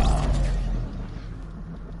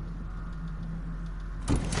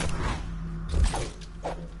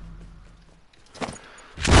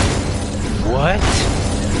 What?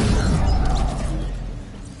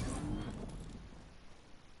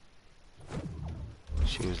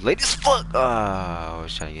 She was late as fuck. I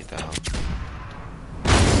was trying to get that help.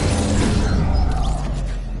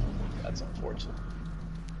 That's unfortunate.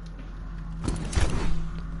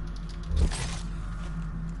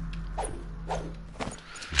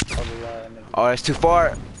 Oh, that's too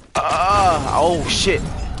far. Oh shit.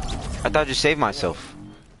 I thought I just saved myself.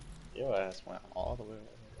 Your ass went all the way over.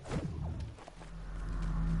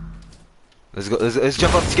 Let's go. Let's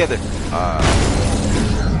jump up together. Oh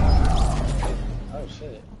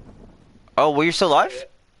shit. Oh, well, you're still alive?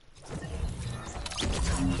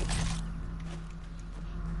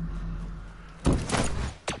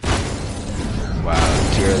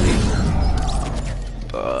 Wow, too early.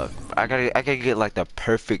 I gotta get like the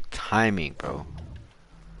perfect timing, bro.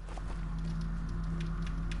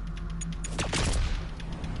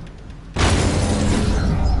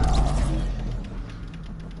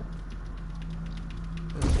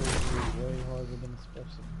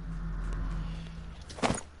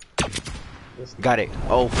 Got it.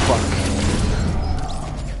 Oh fuck.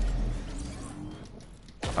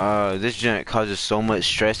 This joint causes so much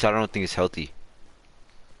stress. I don't think it's healthy.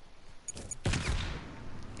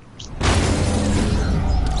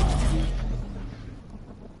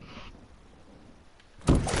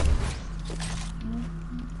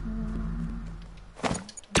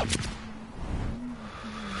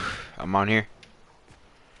 I'm on here.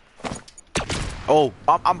 Oh,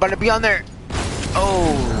 I'm gonna be on there.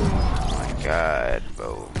 Oh my god,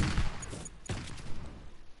 bro.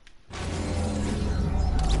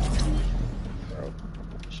 Bro,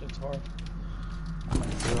 shit's hard. I'm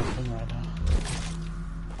at 0 ping right now.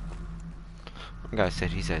 One guy said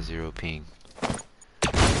he's at 0 ping.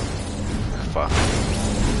 Fuck.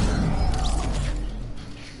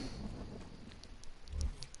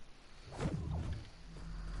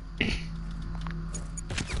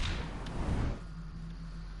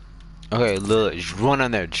 Okay, look, just run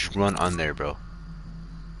on there. Just run on there, bro.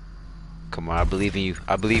 Come on, I believe in you.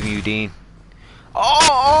 I believe in you, Dean.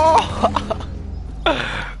 Oh!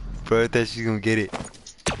 Bro, I thought she's gonna get it.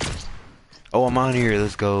 Oh, I'm on here.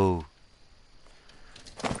 Let's go.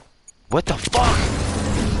 What the fuck?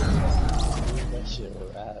 That shit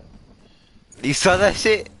was ass. You saw that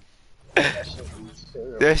shit? That shit was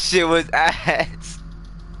terrible. That shit was ass.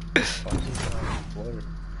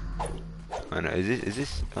 Oh no, is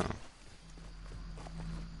this? Oh.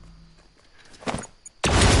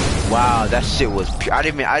 Wow, that shit was pure. I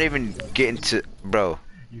didn't even get into, bro.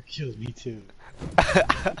 You killed me too.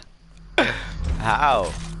 How?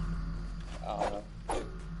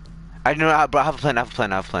 I know, bro. I have a plan.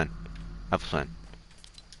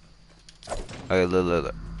 Okay, look.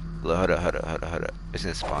 Hold up. It's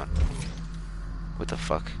gonna spawn. What the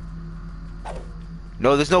fuck?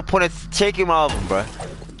 No, there's no point in taking all of them, bro.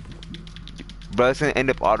 Bro, it's gonna end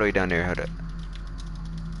up all the way down there. Hold up.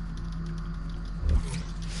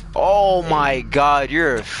 Oh my god,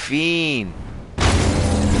 you're a fiend.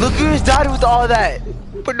 Look, you just died with all that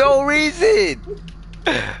for no reason.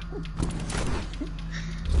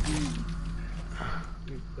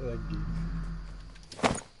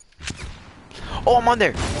 Oh, I'm on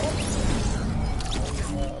there.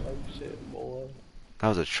 That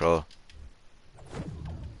was a troll.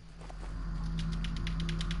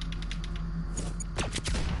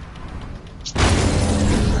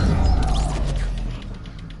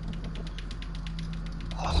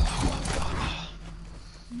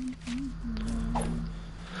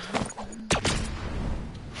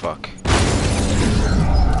 Fuck.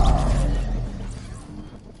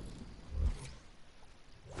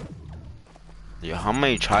 Yo, how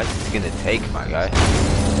many tries is it gonna take, my guy?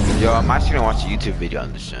 Yo, I'm actually gonna watch a YouTube video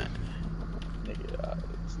on this shit. Nigga,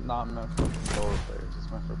 it's not meant for controller players, it's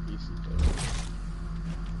meant for PC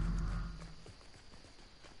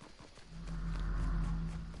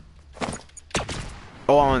players.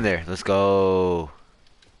 Oh, I'm in there. Let's go.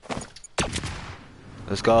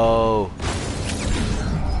 Let's go.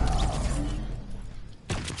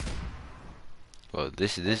 Well,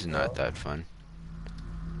 this is not that fun.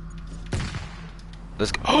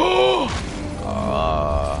 Let's go.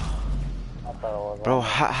 Bro,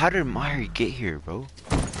 how did Mari get here, bro?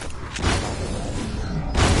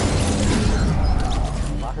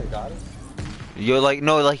 Mari got it? Yo, like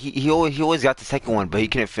no, like he always got the second one, but he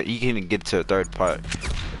couldn't get to the third part.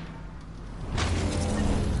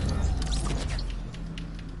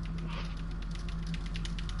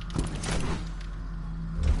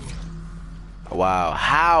 Wow,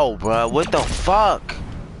 how, bro? What the fuck?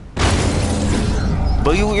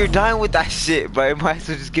 But you're dying with that shit, bro. You might as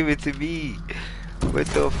well just give it to me. What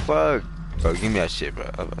the fuck? Bro, give me that shit, bro.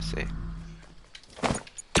 I was about to say.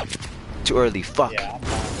 Too early, fuck. Yeah,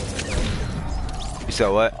 You said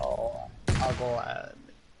what? Oh, I'll go at.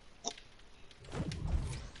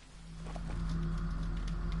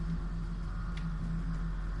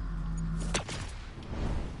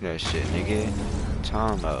 That shit, nigga.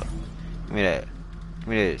 Talking about. Give me that. Give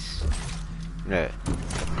me this. Give me that.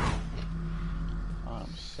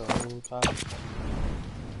 I'm so tired.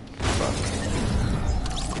 Fuck.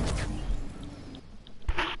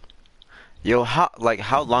 Yo,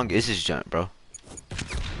 how long is this jump, bro?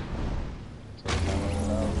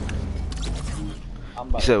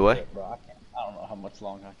 I'm You said what? Quit, bro. I don't know how much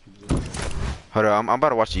longer I can do this. Hold on, I'm about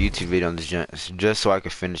to watch a YouTube video on this jump just so I can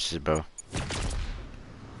finish this, bro.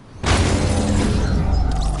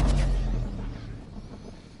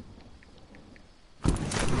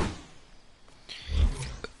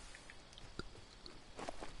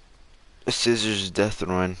 Scissors death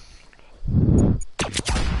run.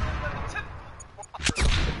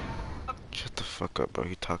 Shut the fuck up, bro.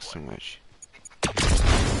 He talks too much. Shut the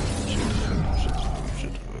fuck up.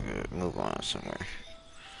 Move on somewhere.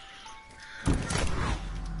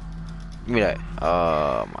 Give me that.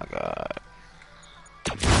 Oh my god.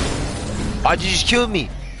 Oh, you just killed me.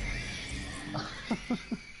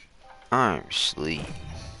 I'm asleep.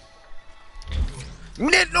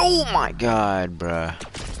 Oh my god, bruh.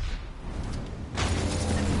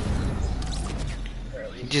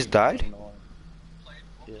 He just died?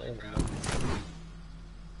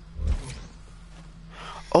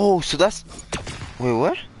 Oh, so that's... Wait,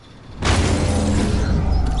 what?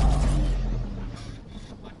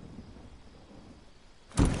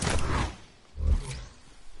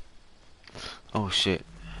 Oh, shit.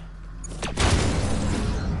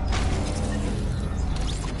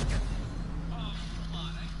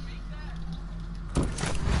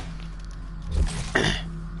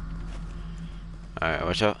 Alright,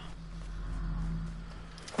 watch out.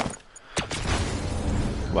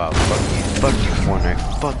 Wow, fuck you. Fuck you, Fortnite.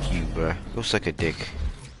 Fuck you, bruh. Go suck a dick.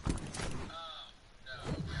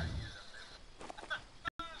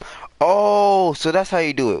 Oh, so that's how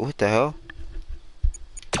you do it. What the hell?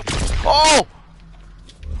 Oh!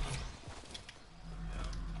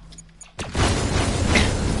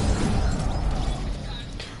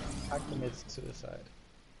 I committed suicide.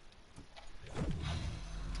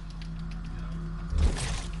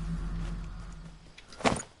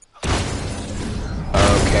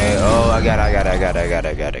 Okay, oh, I got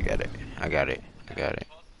it.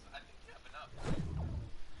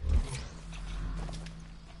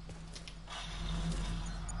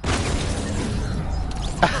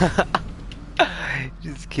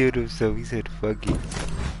 Just killed himself. He said, "Fuck it."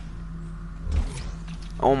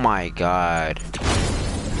 Oh my god.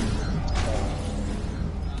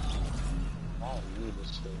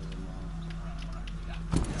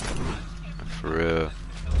 For real.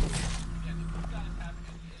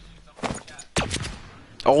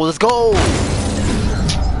 Oh, let's go!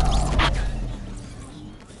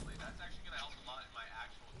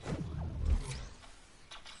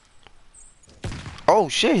 Oh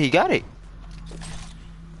shit, he got it.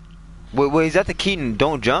 Wait, is that the key and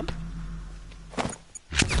don't jump?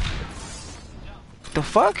 The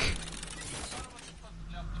fuck?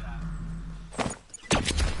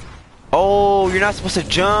 Oh, you're not supposed to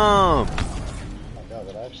jump. Oh my god,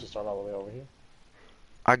 did I actually start all the way over here?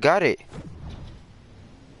 I got it.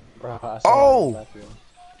 Bro, I saw Oh! that back.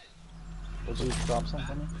 Did you drop something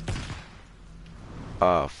for me?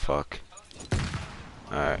 Oh, fuck.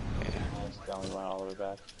 Alright, yeah. I just down went all the way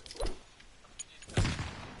back.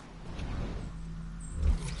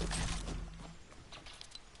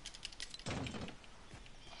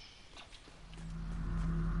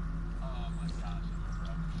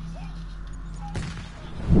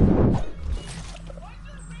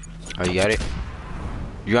 Oh, you got it?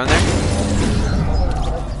 You on there?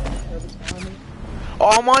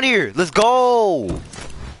 Oh, I'm on here! Let's go!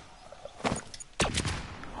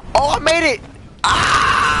 Oh, I made it!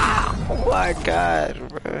 Ah! Oh my god,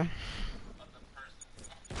 bro.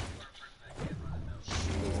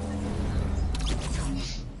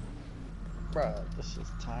 Bro, this is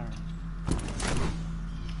tiring.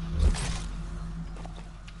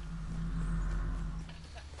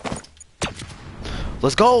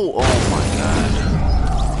 Let's go! Oh my god.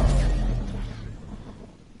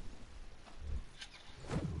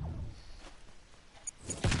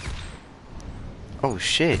 Oh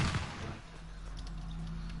shit.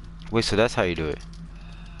 Wait, so that's how you do it?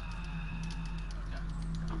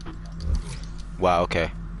 Wow,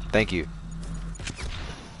 okay. Thank you.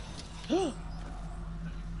 How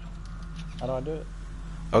do I do it?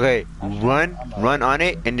 Okay, run on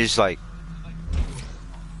it and just like...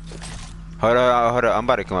 Hold on, I'm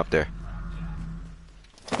about to come up there.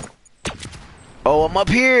 Oh, I'm up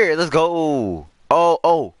here. Let's go. Oh,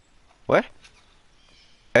 oh. What?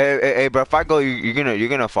 Hey, bro. If I go, you're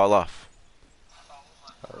gonna fall off.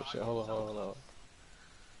 Oh shit, hold on, hold on.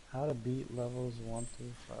 How to beat levels 1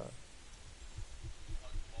 through 5.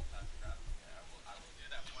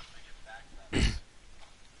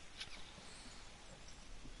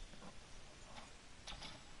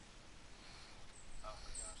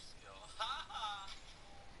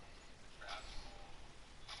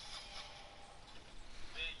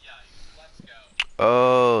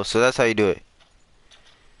 Oh, so that's how you do it.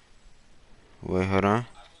 Wait, hold on.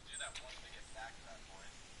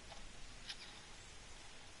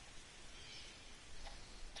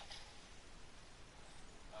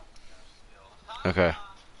 Okay.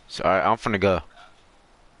 So alright, I'm finna go.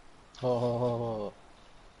 Oh,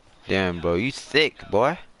 Damn, bro, you thick,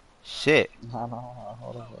 boy. Shit. no,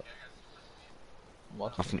 hold on. I'm I'm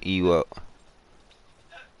watching. finna eat you up.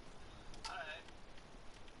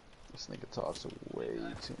 This nigga talks way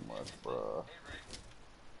too much, bro.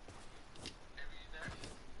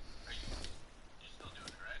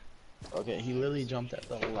 Okay, he literally jumped at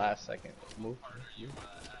the last second. Move.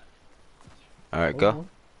 Alright, go. Move.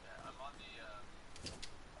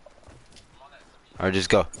 Alright, just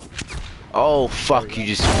go. Oh, fuck, you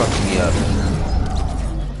just fucked me up.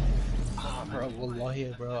 Ah, bro,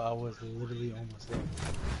 wallahi, bro, I was literally almost there.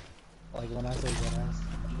 Like when I say that ass,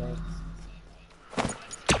 bro.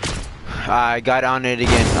 I got on it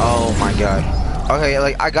again. Oh my god. Okay,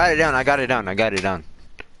 like, I got it down.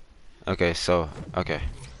 Okay, so, okay.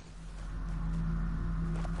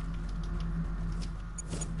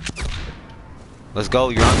 Let's go,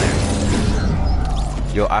 you're on there.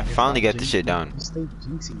 Yo, I finally got this shit down. You stay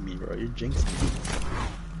jinxing me, bro. You're jinxing me.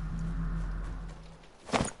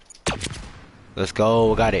 Let's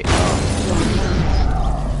go, got it.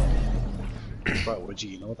 Bro, would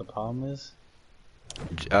you know what the problem is?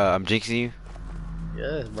 I'm jinxing you.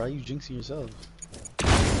 Yeah, bro, you jinxing yourself.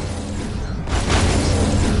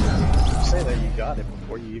 You say that you got it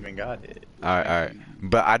before you even got it. Alright.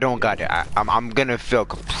 But I don't got it. I'm gonna fail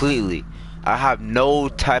completely. I have no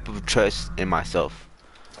type of trust in myself.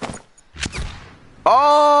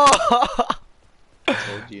 Oh! I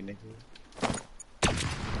told you, nigga.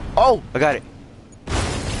 Oh! I got it.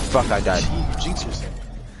 Fuck, I died. Gee, you jinx yourself.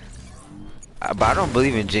 But I don't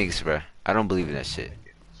believe in jinx, bro. I don't believe in that shit.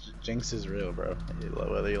 Jinx is real, bro.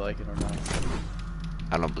 Whether you like it or not.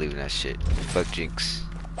 I don't believe in that shit. Fuck jinx.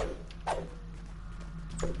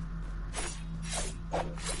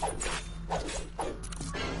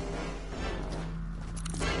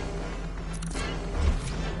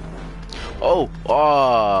 Oh!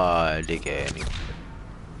 Oh, dickhead.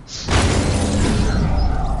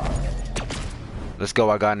 Let's go,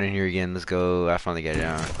 I got in here again. Let's go. I finally got it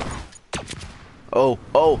down. Oh!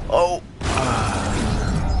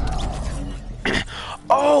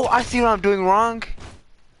 Oh, I see what I'm doing wrong.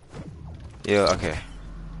 Yeah, okay.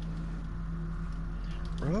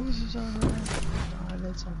 Roses are red,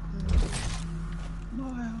 violets are blue.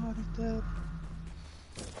 My heart is dead.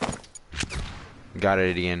 Got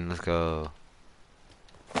it again. Let's go.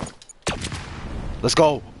 Let's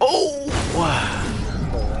go. Oh! Wow.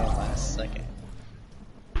 The last second.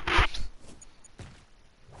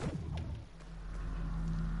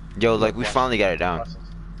 Yo, like we finally got it down.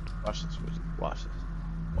 Watch this.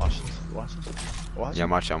 Yeah, I'm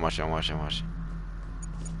watching.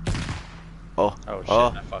 Oh, Oh shit,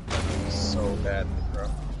 oh. I fucked up so bad, bro.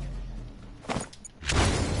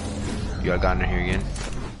 You got in here again.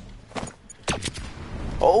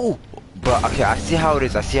 Oh, but okay, I see how it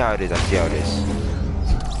is. Oh, this is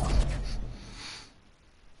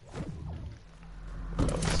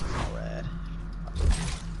rad.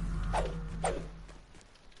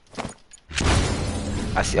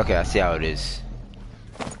 I see how it is.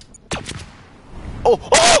 Oh!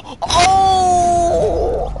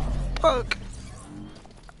 Fuck.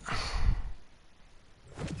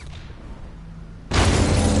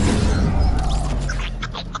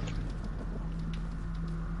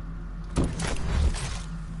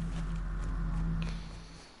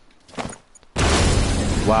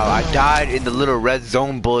 Wow, I died in the little red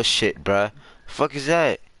zone bullshit, bruh. Fuck is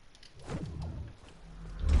that?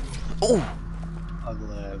 Oh!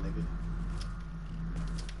 Ugly ass nigga.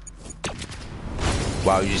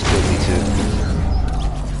 Wow, you just killed me too.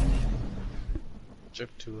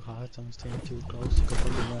 Drip too hot, I'm staying too close. Go for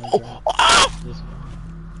the money. Oh! Ah! This one.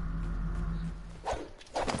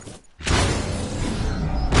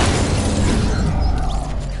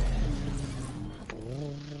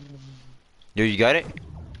 Yo, you got it?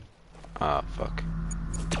 Ah, fuck.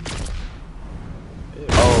 Ew.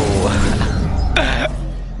 Oh.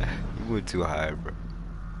 You went too high, bro.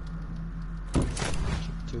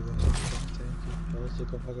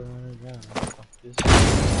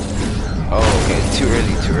 Oh, okay. Too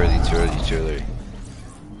early, too early, too early, too early.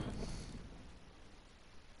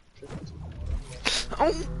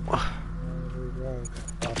 Oh!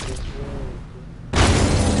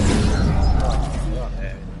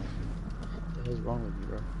 What is wrong with you,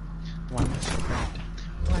 bro? Why am I so bad?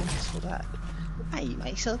 Why am I so bad? Why am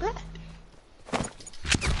I so bad?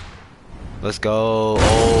 Let's go.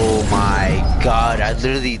 Oh my god, I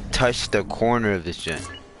literally touched the corner of this gen.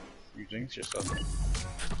 You jinxed yourself.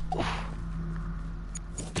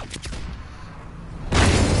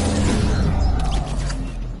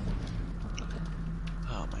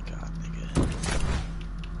 Oh my god, nigga.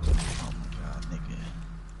 Oh my god, nigga.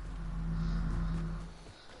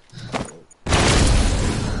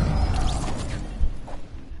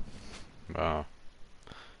 Wow.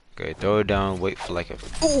 Okay, throw it down, wait for like a...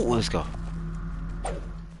 Ooh, let's go.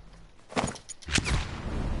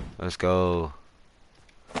 Let's go.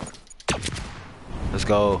 Let's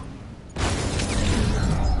go.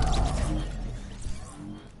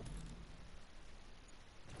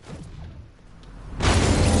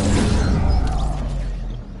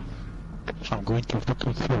 I'm going to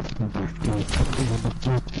fucking kill somebody.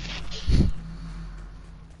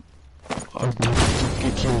 I'm going to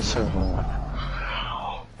fucking kill someone.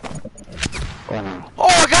 Oh,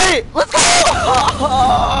 I got it! Let's go!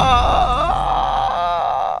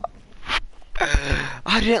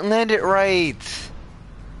 I didn't land it right.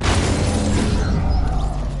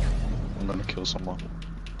 I'm gonna kill someone.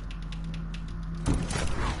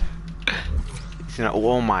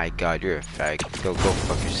 Oh my god, you're a fag. Go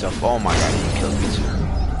fuck yourself. Oh my god, you killed me too.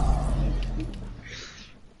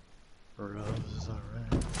 Rose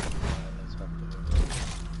alright.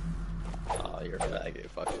 Oh, you're a faggot.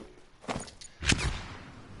 Fuck you.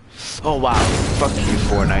 Oh wow, fuck you,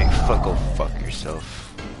 Fortnite. Go fuck yourself.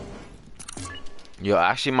 Yo,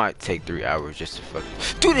 I actually might take 3 hours just to fuck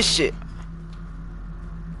do this shit.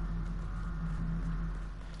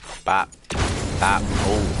 Bop, bop.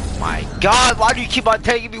 Oh my god, why do you keep on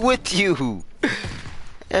taking me with you?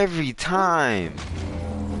 Every time.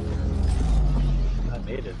 I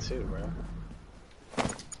made it too, bro.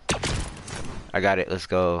 I got it, let's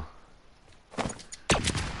go.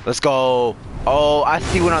 Let's go. Oh, I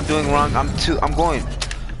see what I'm doing wrong. I'm going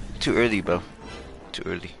too early, bro. Too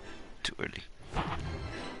early. Too early.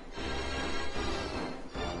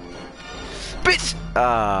 Bitch!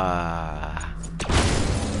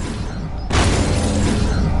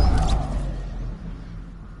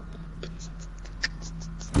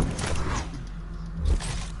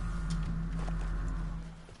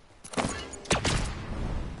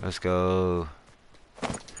 Let's go.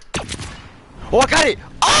 Oh, I got it!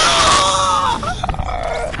 Ah!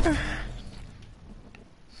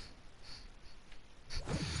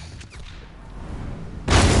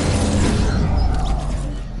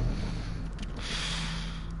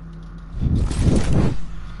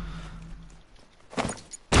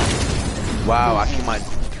 Wow, I keep my...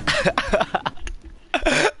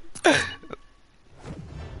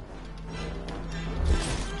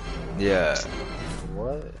 Yeah.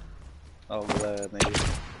 What? Oh,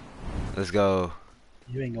 nigga. Let's go.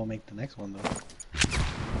 You ain't gonna make the next one, though.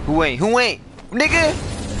 Who ain't? Who ain't? Nigga!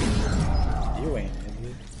 You ain't,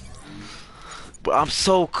 nigga. But I'm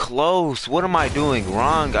so close. What am I doing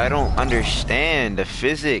wrong? I don't understand the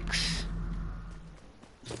physics.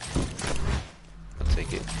 I'll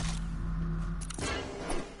take it.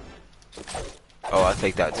 Oh, I'll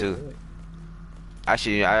take that too.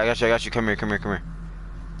 Actually, I got you. Come here.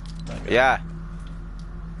 Okay. Yeah.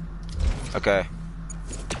 Okay.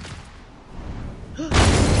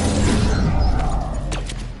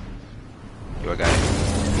 Yo, I got it.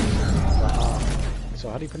 So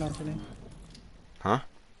how do you pronounce your name? Huh?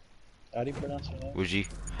 How do you pronounce your name? Would you?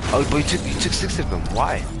 Oh, but you took 6 of them.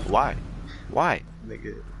 Why? Why?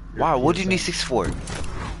 Nigga. Why? What do you need 6 for?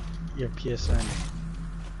 Your PSN.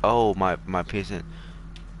 Oh, my PSN.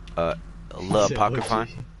 Luhapocryphon.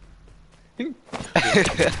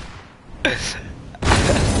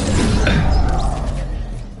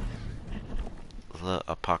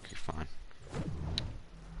 Luhapocryphon.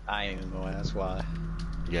 I ain't even gonna ask why.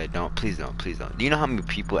 Yeah, please don't. Do you know how many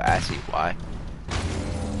people ask me why? I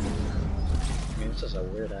mean, it's just a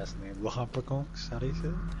weird ass name. Luhapocryphonx? How do you say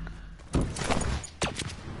it?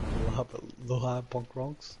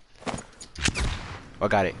 Luhapocryphonx? I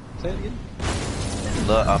got it. Say it again.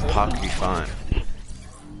 Luhapocryphon.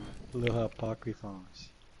 Luhapocryphonx.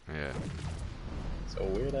 Yeah. It's a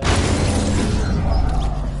weird ass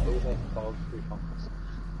Luhapocryphonx.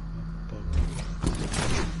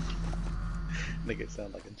 Nigga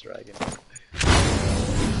sound like a dragon.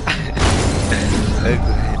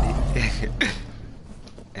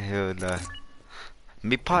 Hell nah.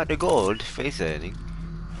 Me pot the gold, face editing.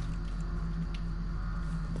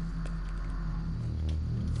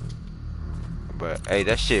 But hey,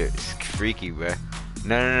 that shit is freaky, bruh.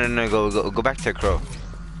 No, go back to the crow.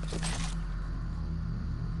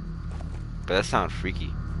 But that sounds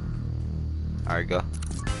freaky. Alright, go.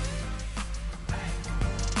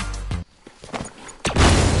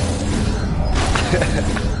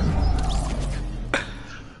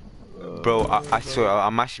 Bro, I swear,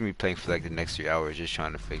 I'm actually be playing for like the next 3 hours just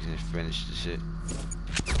trying to finish the shit.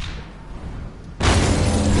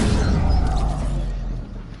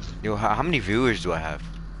 Yo, how many viewers do I have?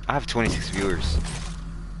 I have 26 viewers.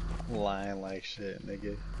 Lying like shit,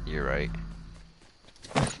 nigga. You're right.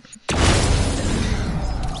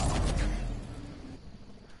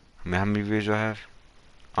 I mean, how many viewers do I have?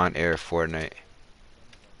 On air Fortnite.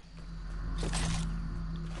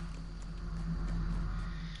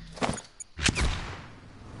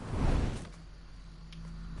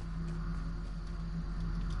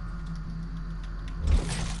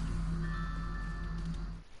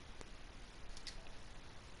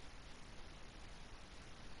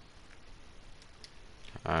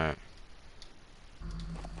 Alright.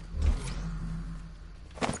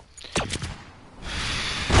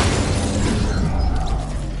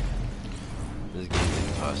 This game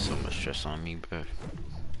didn't cause so much stress on me, bro.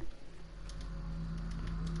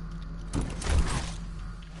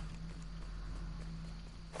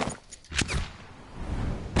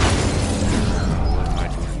 What am I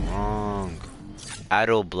doing wrong?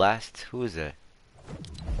 Adol Blast? Who is that?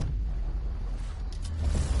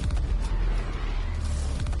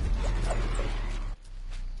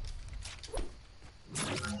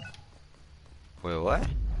 Wait, what?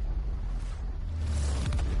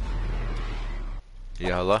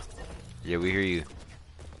 Yeah, hello? Yeah, we hear you.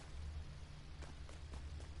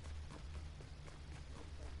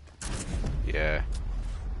 Yeah.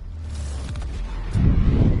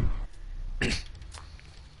 Did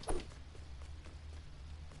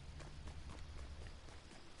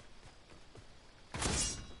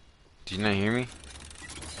you not hear me?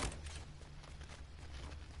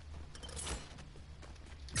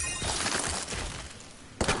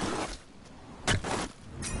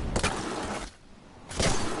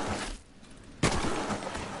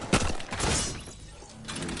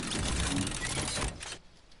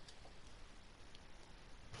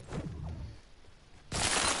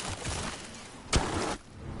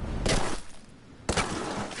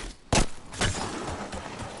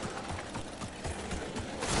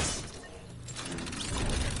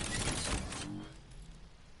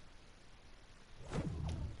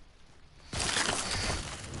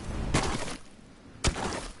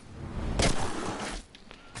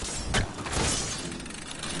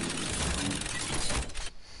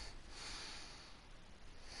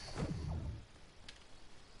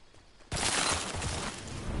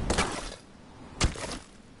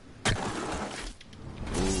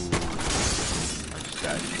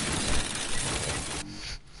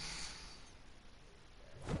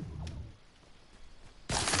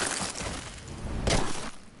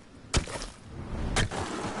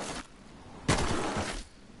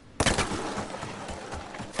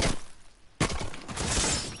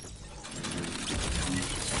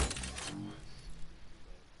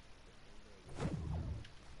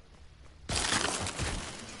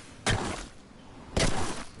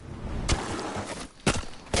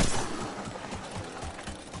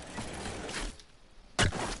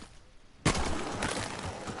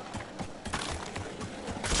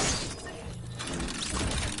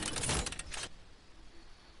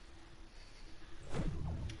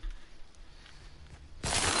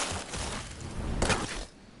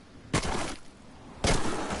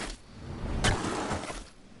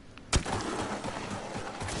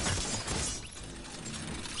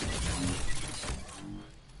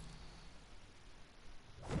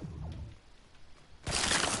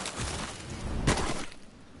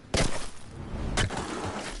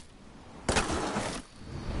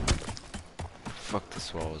 Fuck,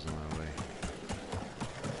 this wall was in my way.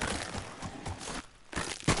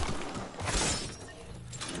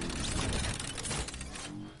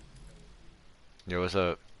 Yo, what's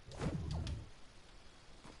up?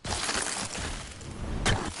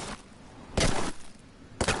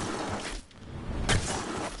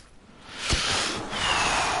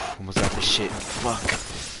 Almost got this shit. Fuck.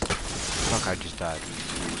 Fuck, I just died.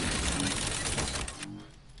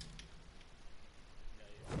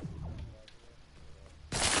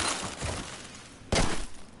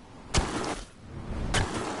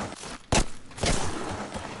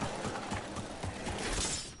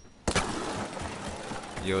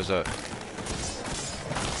 Yo, what's up?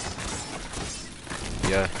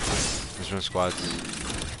 Yeah, let's run squads.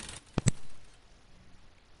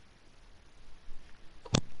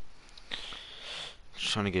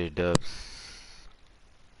 Just trying to get a dub.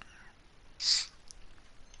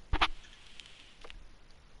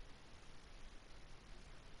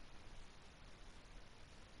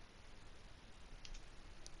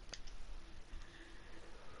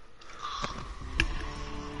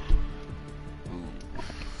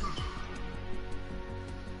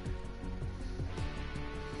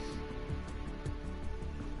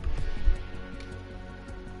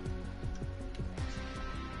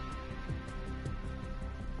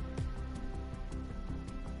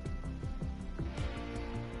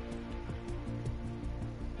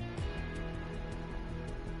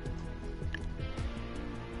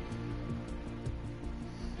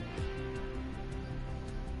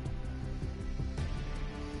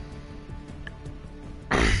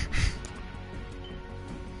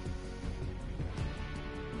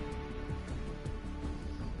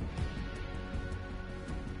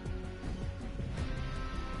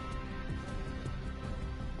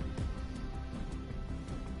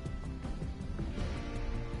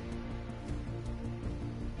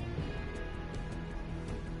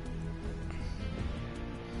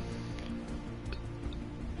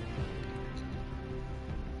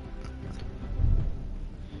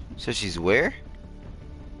 So she's where?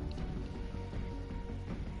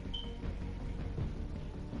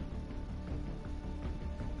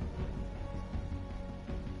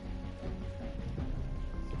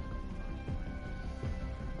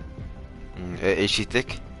 Is she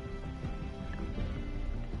thick?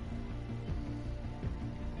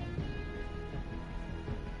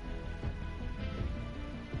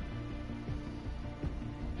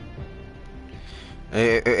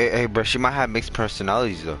 Hey, bro, she might have mixed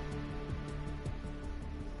personalities though.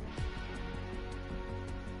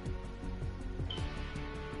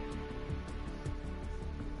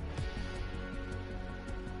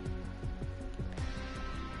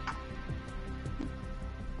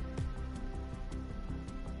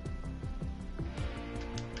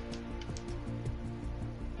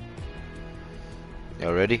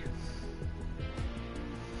 Y'all ready?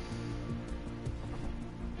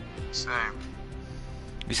 Same.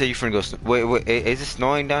 You said you finna go. Wait, is it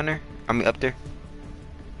snowing down there? I mean, up there?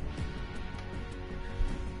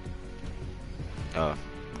 Oh.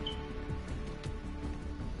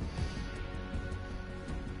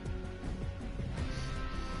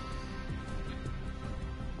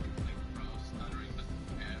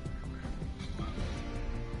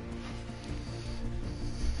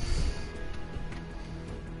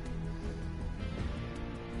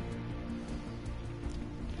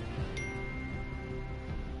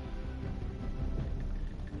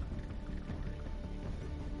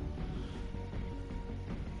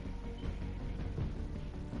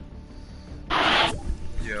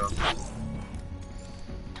 Yo.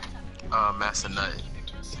 Massa Nut.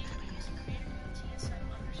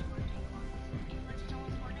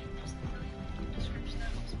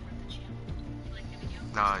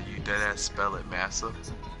 Nah, you deadass spell it Massa,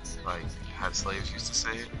 like how the slaves used to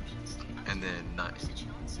say it, and then Nut.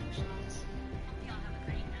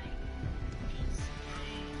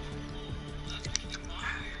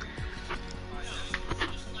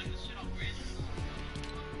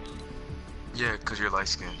 Yeah, cause you're light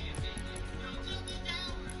skinned.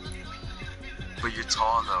 But you're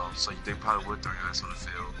tall though, so they probably would throw your ass on the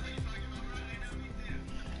field.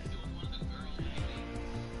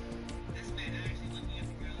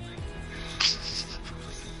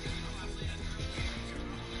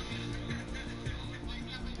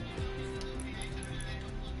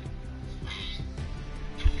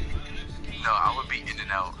 No, I would be in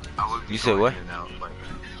and out. I would be You said what? in and out, like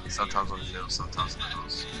sometimes on the field, sometimes on the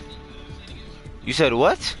house. You said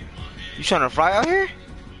what? You trying to fly out here?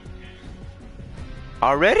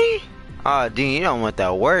 Already? Ah, Dean, you don't want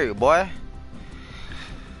that work, boy.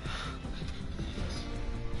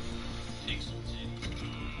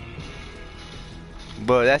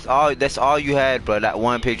 Bro, that's all you had, bro. That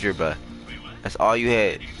one picture, bro. That's all you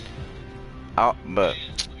had. But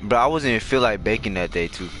I wasn't even feel like baking that day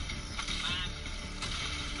too.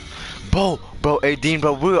 Bro, hey Dean,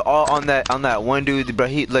 bro, we were all on that one dude, bro.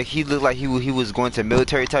 He looked like he was going to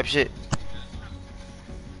military type shit.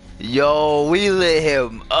 Yo, we lit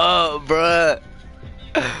him up, bruh.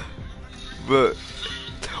 But,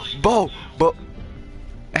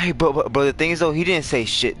 hey, but the thing is though, he didn't say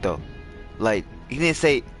shit though. Like, he didn't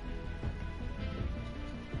say.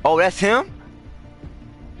 Oh, that's him.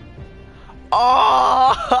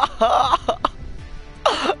 Oh.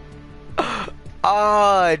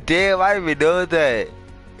 Oh, damn, I didn't even know that.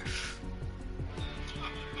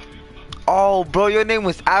 Oh, bro, your name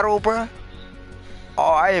was Adol, bro? Oh,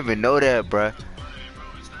 I didn't even know that, bro.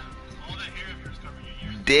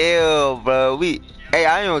 Damn, bro. Hey,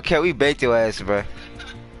 I don't even care. We baked your ass, bro.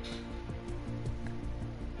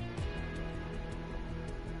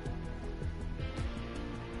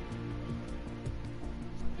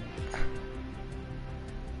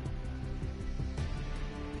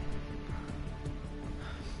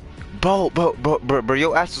 Bro,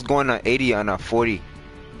 your ass was going on 80 on a 40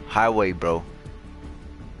 highway, bro.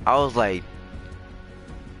 I was like,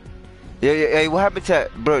 yeah, what happened to,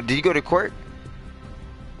 bro, did you go to court?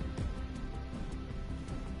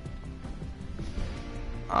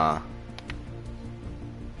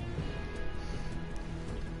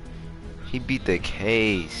 He beat the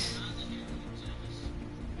case.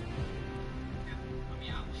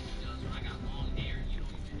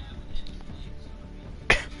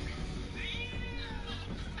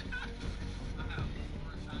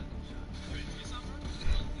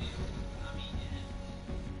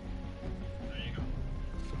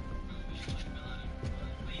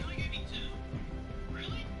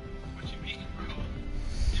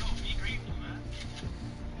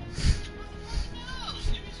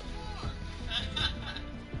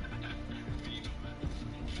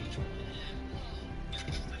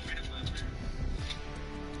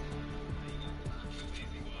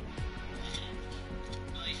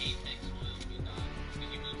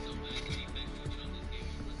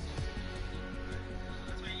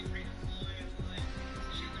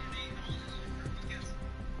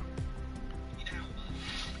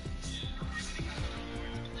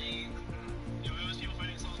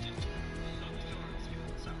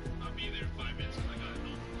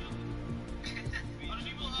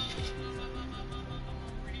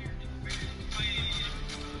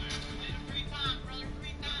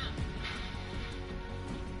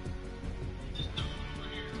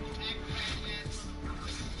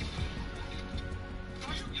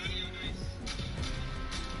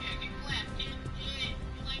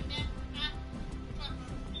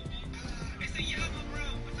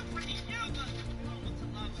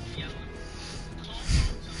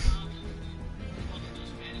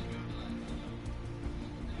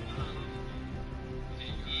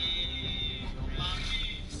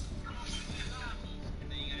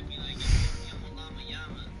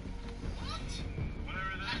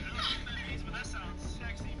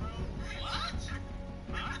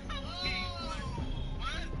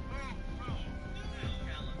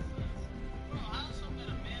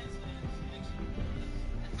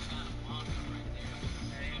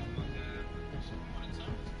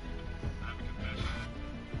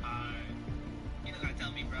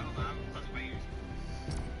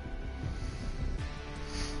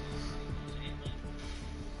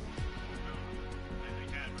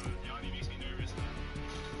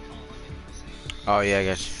 Oh yeah, I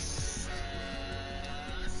guess.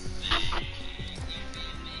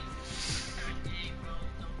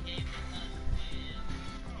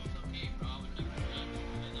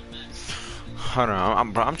 Hold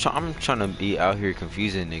on, I'm trying to be out here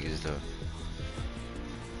confusing niggas though.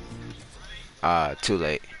 Too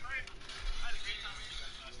late.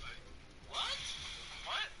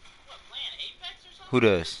 Who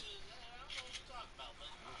does?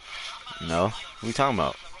 No. What you talking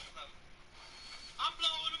about?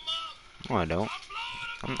 No, I don't.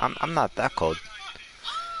 I'm not that cold.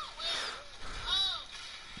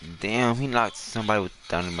 Damn, he knocked somebody with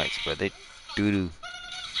dynamites, bro. They doo doo.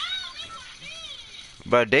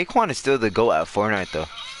 But Daquan is still the GOAT at Fortnite though.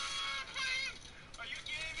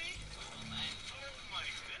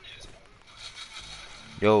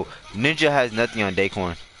 Yo, Ninja has nothing on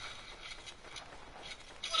Daquan.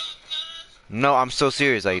 No, I'm so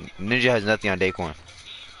serious. Like Ninja has nothing on Daquan.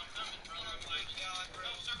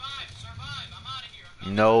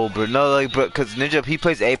 No, bro. No, like, bro, cause Ninja he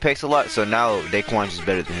plays Apex a lot, so now Daquan's just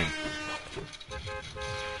better than him.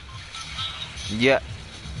 Yeah.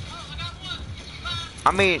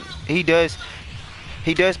 I mean, he does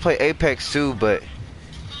play Apex too, but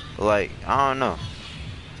like, I don't know.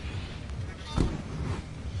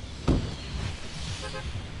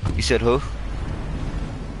 You said who?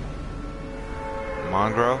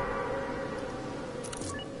 Mongrel?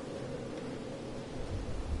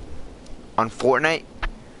 On Fortnite?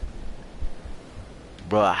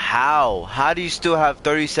 Bruh, how? How do you still have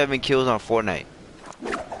 37 kills on Fortnite?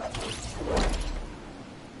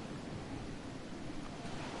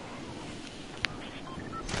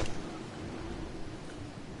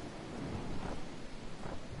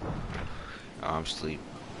 Oh, I'm asleep.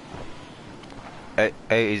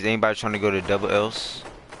 Hey, is anybody trying to go to double L's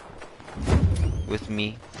with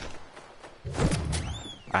me?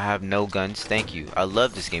 I have no guns. Thank you. I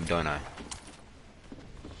love this game, don't I?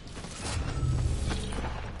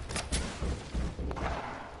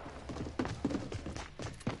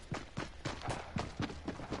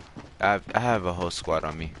 I have a whole squad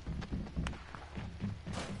on me.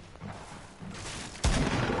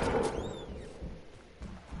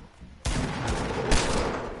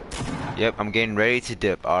 Yep, I'm getting ready to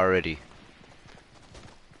dip already.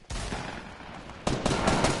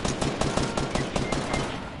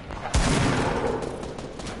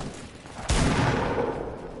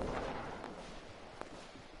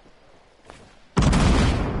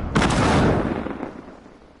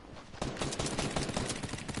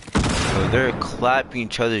 Bro, they're clapping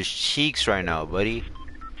each other's cheeks right now, buddy.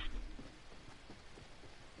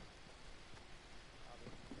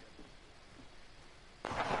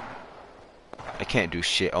 I can't do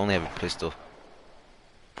shit. I only have a pistol.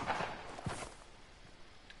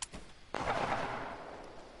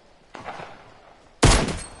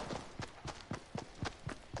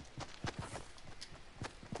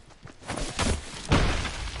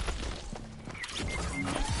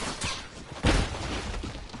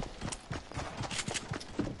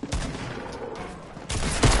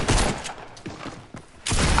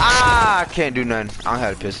 Ah, I can't do nothing. I don't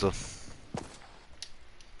have a pistol.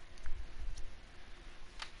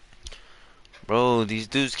 Bro, these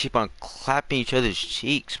dudes keep on clapping each other's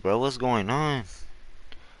cheeks, bro. What's going on?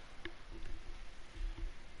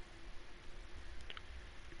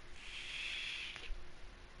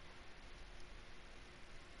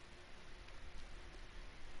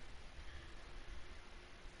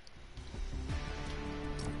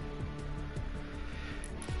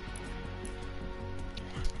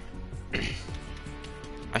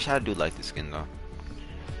 Actually, I do like this skin though.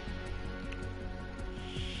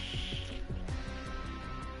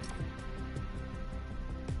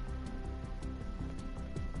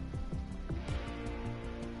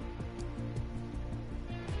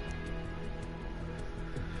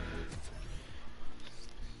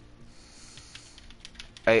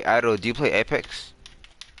 Hey, Idol, do you play Apex?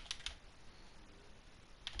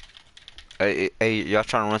 Hey, y'all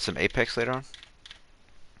trying to run some Apex later on?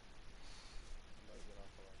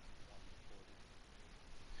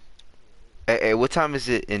 Hey, what time is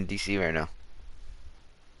it in DC right now?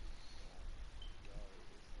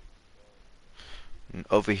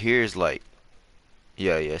 Over here is like,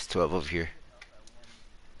 yeah, it's 12 over here.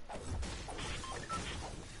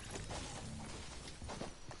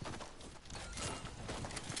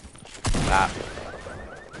 Bop,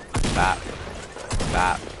 bop,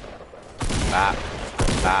 bop, bop,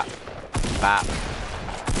 bop, bop.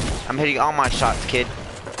 I'm hitting all my shots, kid.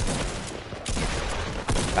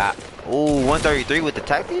 Bop. Ooh, 133 with the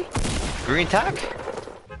tacky? Green tack?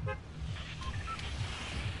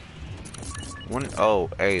 Oh,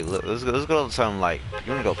 hey, look, let's go to something like,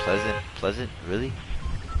 you wanna go Pleasant? Pleasant? Really?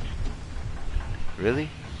 Really?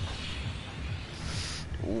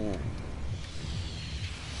 Ooh.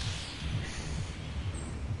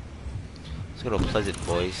 Let's go to Pleasant,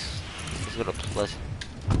 boys. Let's go to Pleasant.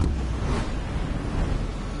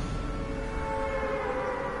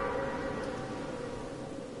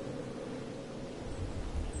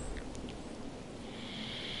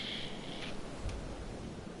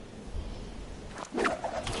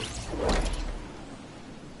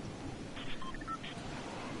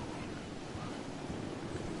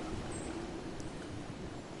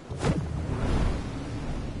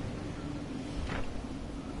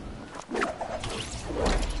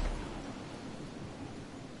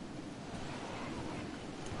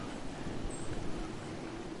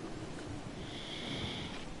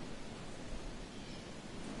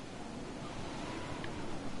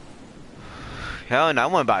 Hell no, I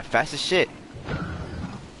wanna buy fast as shit.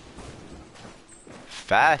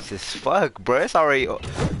 Fast as fuck, bro. It's already...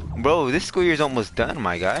 Bro, this school year's almost done,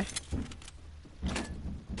 my guy.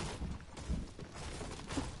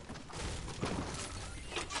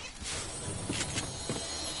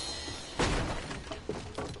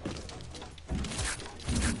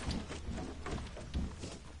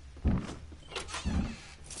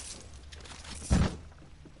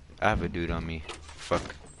 I have a dude on me.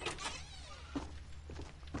 Fuck.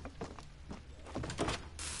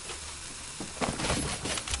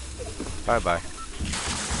 Bye-bye.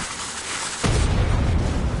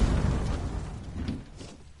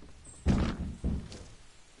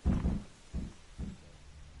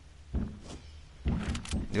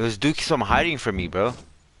 This dude keeps on hiding from me, bro.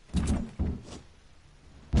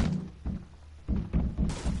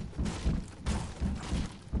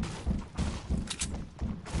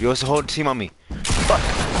 Yo, it's a whole team on me. Fuck.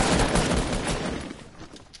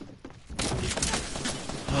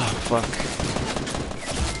 Oh, fuck.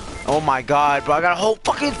 Oh my god, bro. I got a whole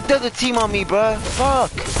fucking other team on me, bro.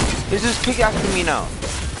 Fuck. It's just pickaxing me now.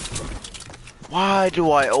 Why do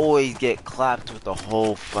I always get clapped with the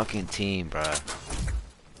whole fucking team, bro?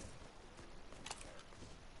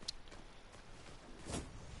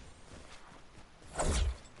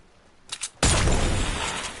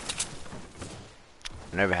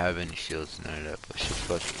 I never have any shields, none of that, but shit,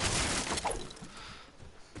 fuck it.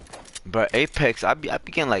 But Apex, I be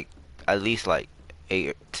getting like at least like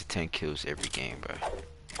 8 to 10 kills every game, bro.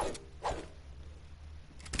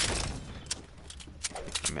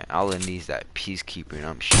 Man, all it needs that peacekeeper, and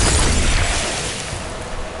I'm sure.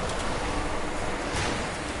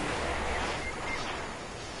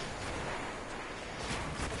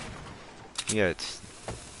 Yeah, it's.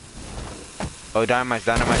 Oh, dynamite.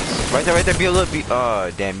 Right there, be a little bit. Oh,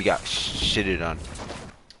 damn, you got shitted on.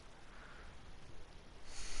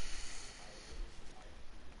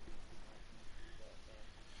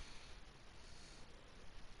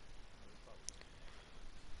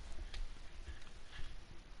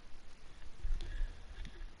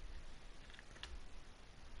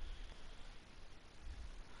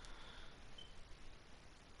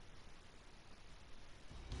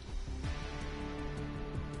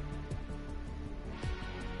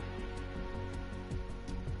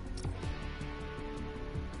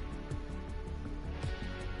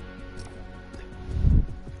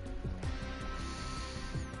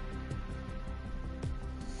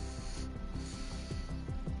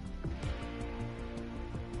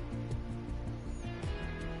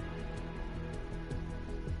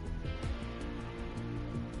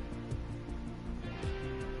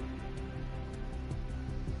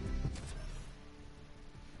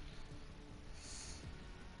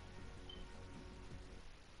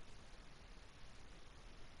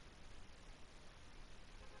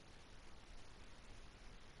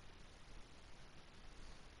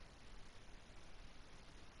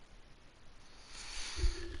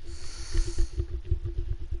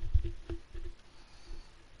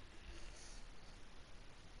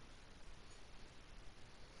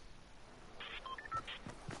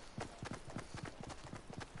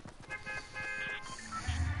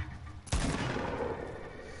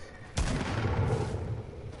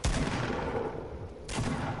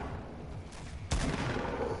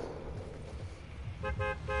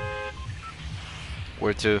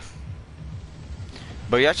 Where to?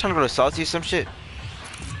 But y'all trying to go to Salty or some shit?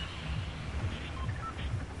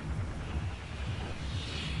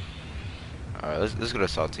 Alright, let's go to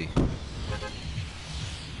Salty.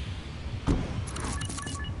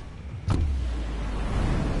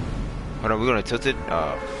 Hold on, we're gonna tilt it?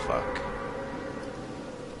 Oh, fuck.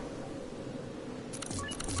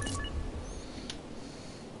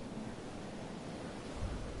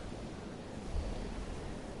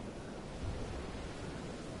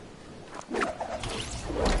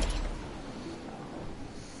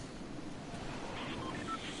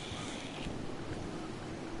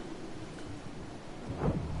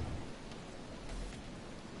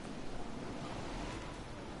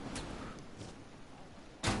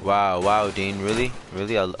 Wow, Dean, really?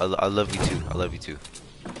 Really? I love you too. I love you too.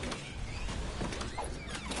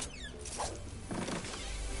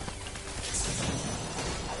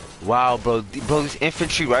 Wow, bro. Bro, these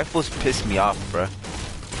infantry rifles piss me off, bro.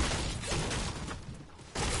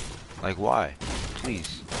 Like, why?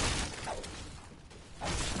 Please.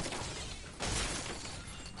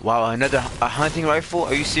 Wow, a hunting rifle?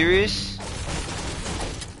 Are you serious?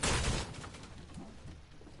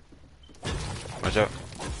 Watch out.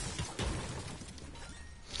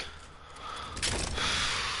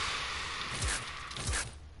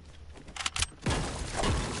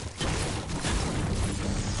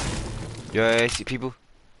 Yo, I see people.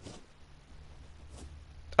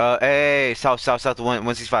 Hey, south,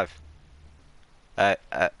 165. I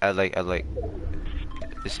like.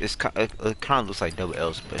 It kind of looks like double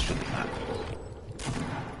L's, but it's really not.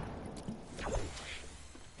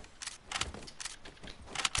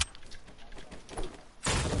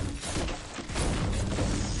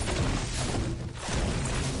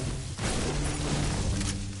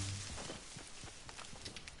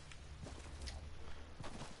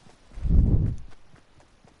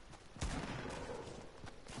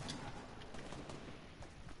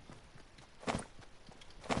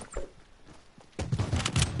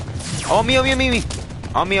 On me. On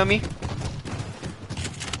me.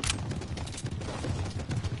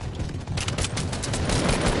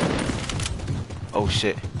 Oh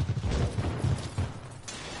shit.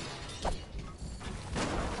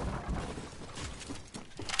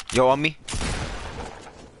 Yo, on me?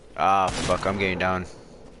 Ah, fuck, I'm getting down.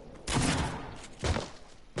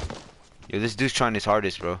 Yo, this dude's trying his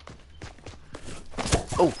hardest, bro.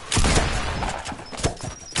 Oh!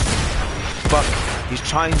 Fuck, he's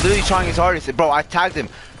literally trying his hardest. Bro, I tagged him.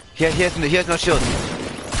 He has no shield.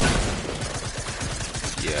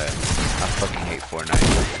 Yeah, I fucking hate Fortnite.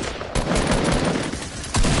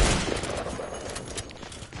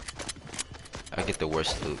 I get the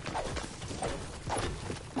worst loot.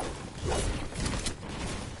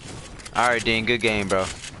 Alright, Dean, good game, bro.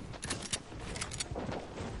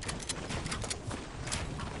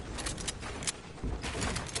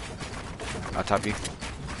 I'll top you.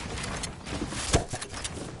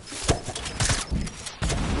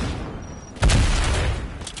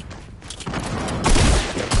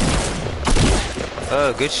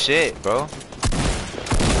 Oh, good shit, bro.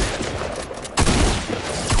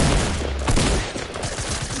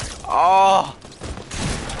 Oh!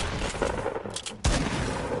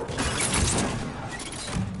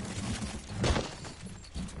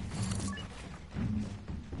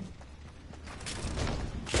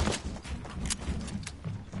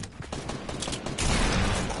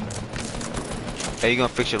 Hey, you gonna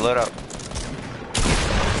fix your load up?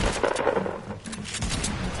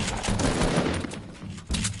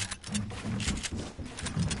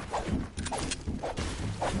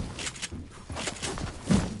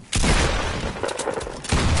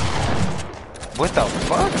 What the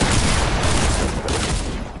fuck?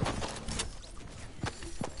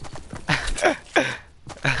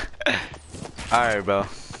 Alright, bro.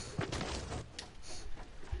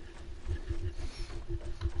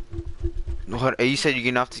 What? You said you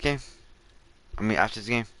getting off this game? I mean, after this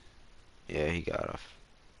game? Yeah, he got off.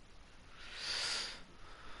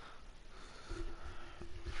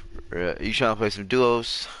 You trying to play some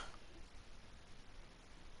duos?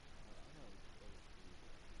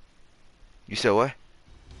 You said what?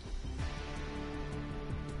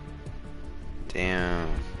 Damn.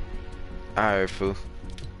 Alright, fool.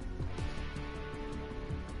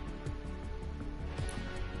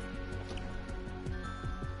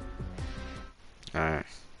 Alright.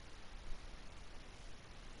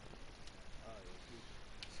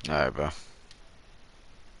 Alright, bro.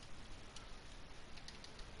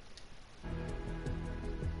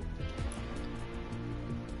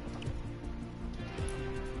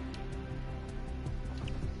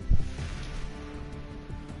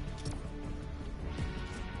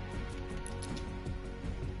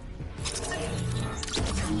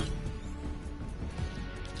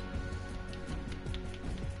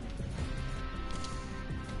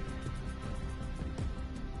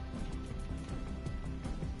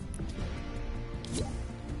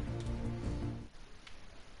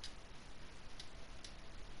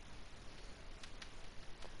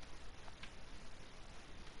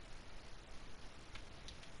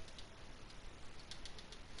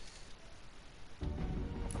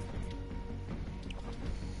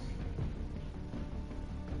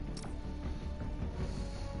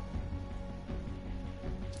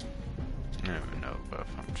 I don't even know if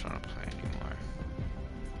I'm trying to play anymore.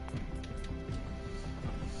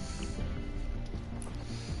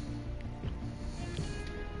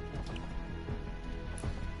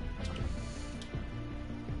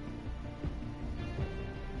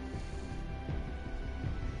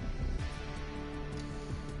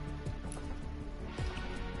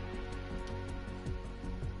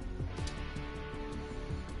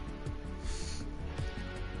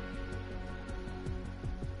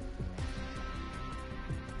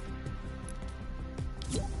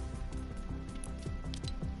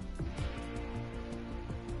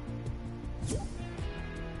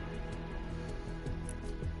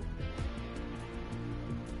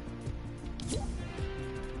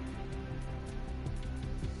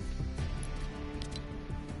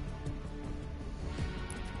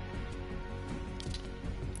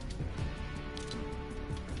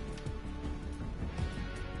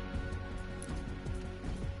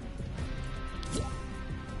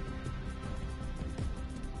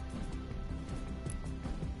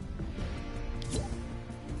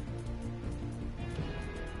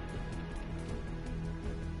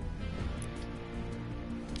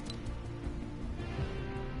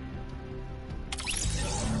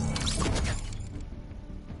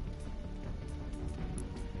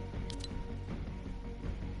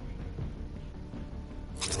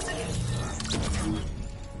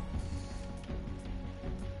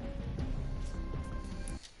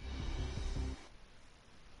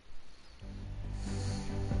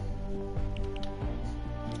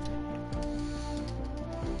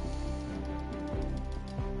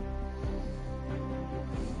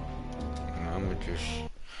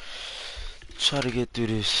 Try to get through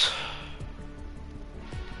this.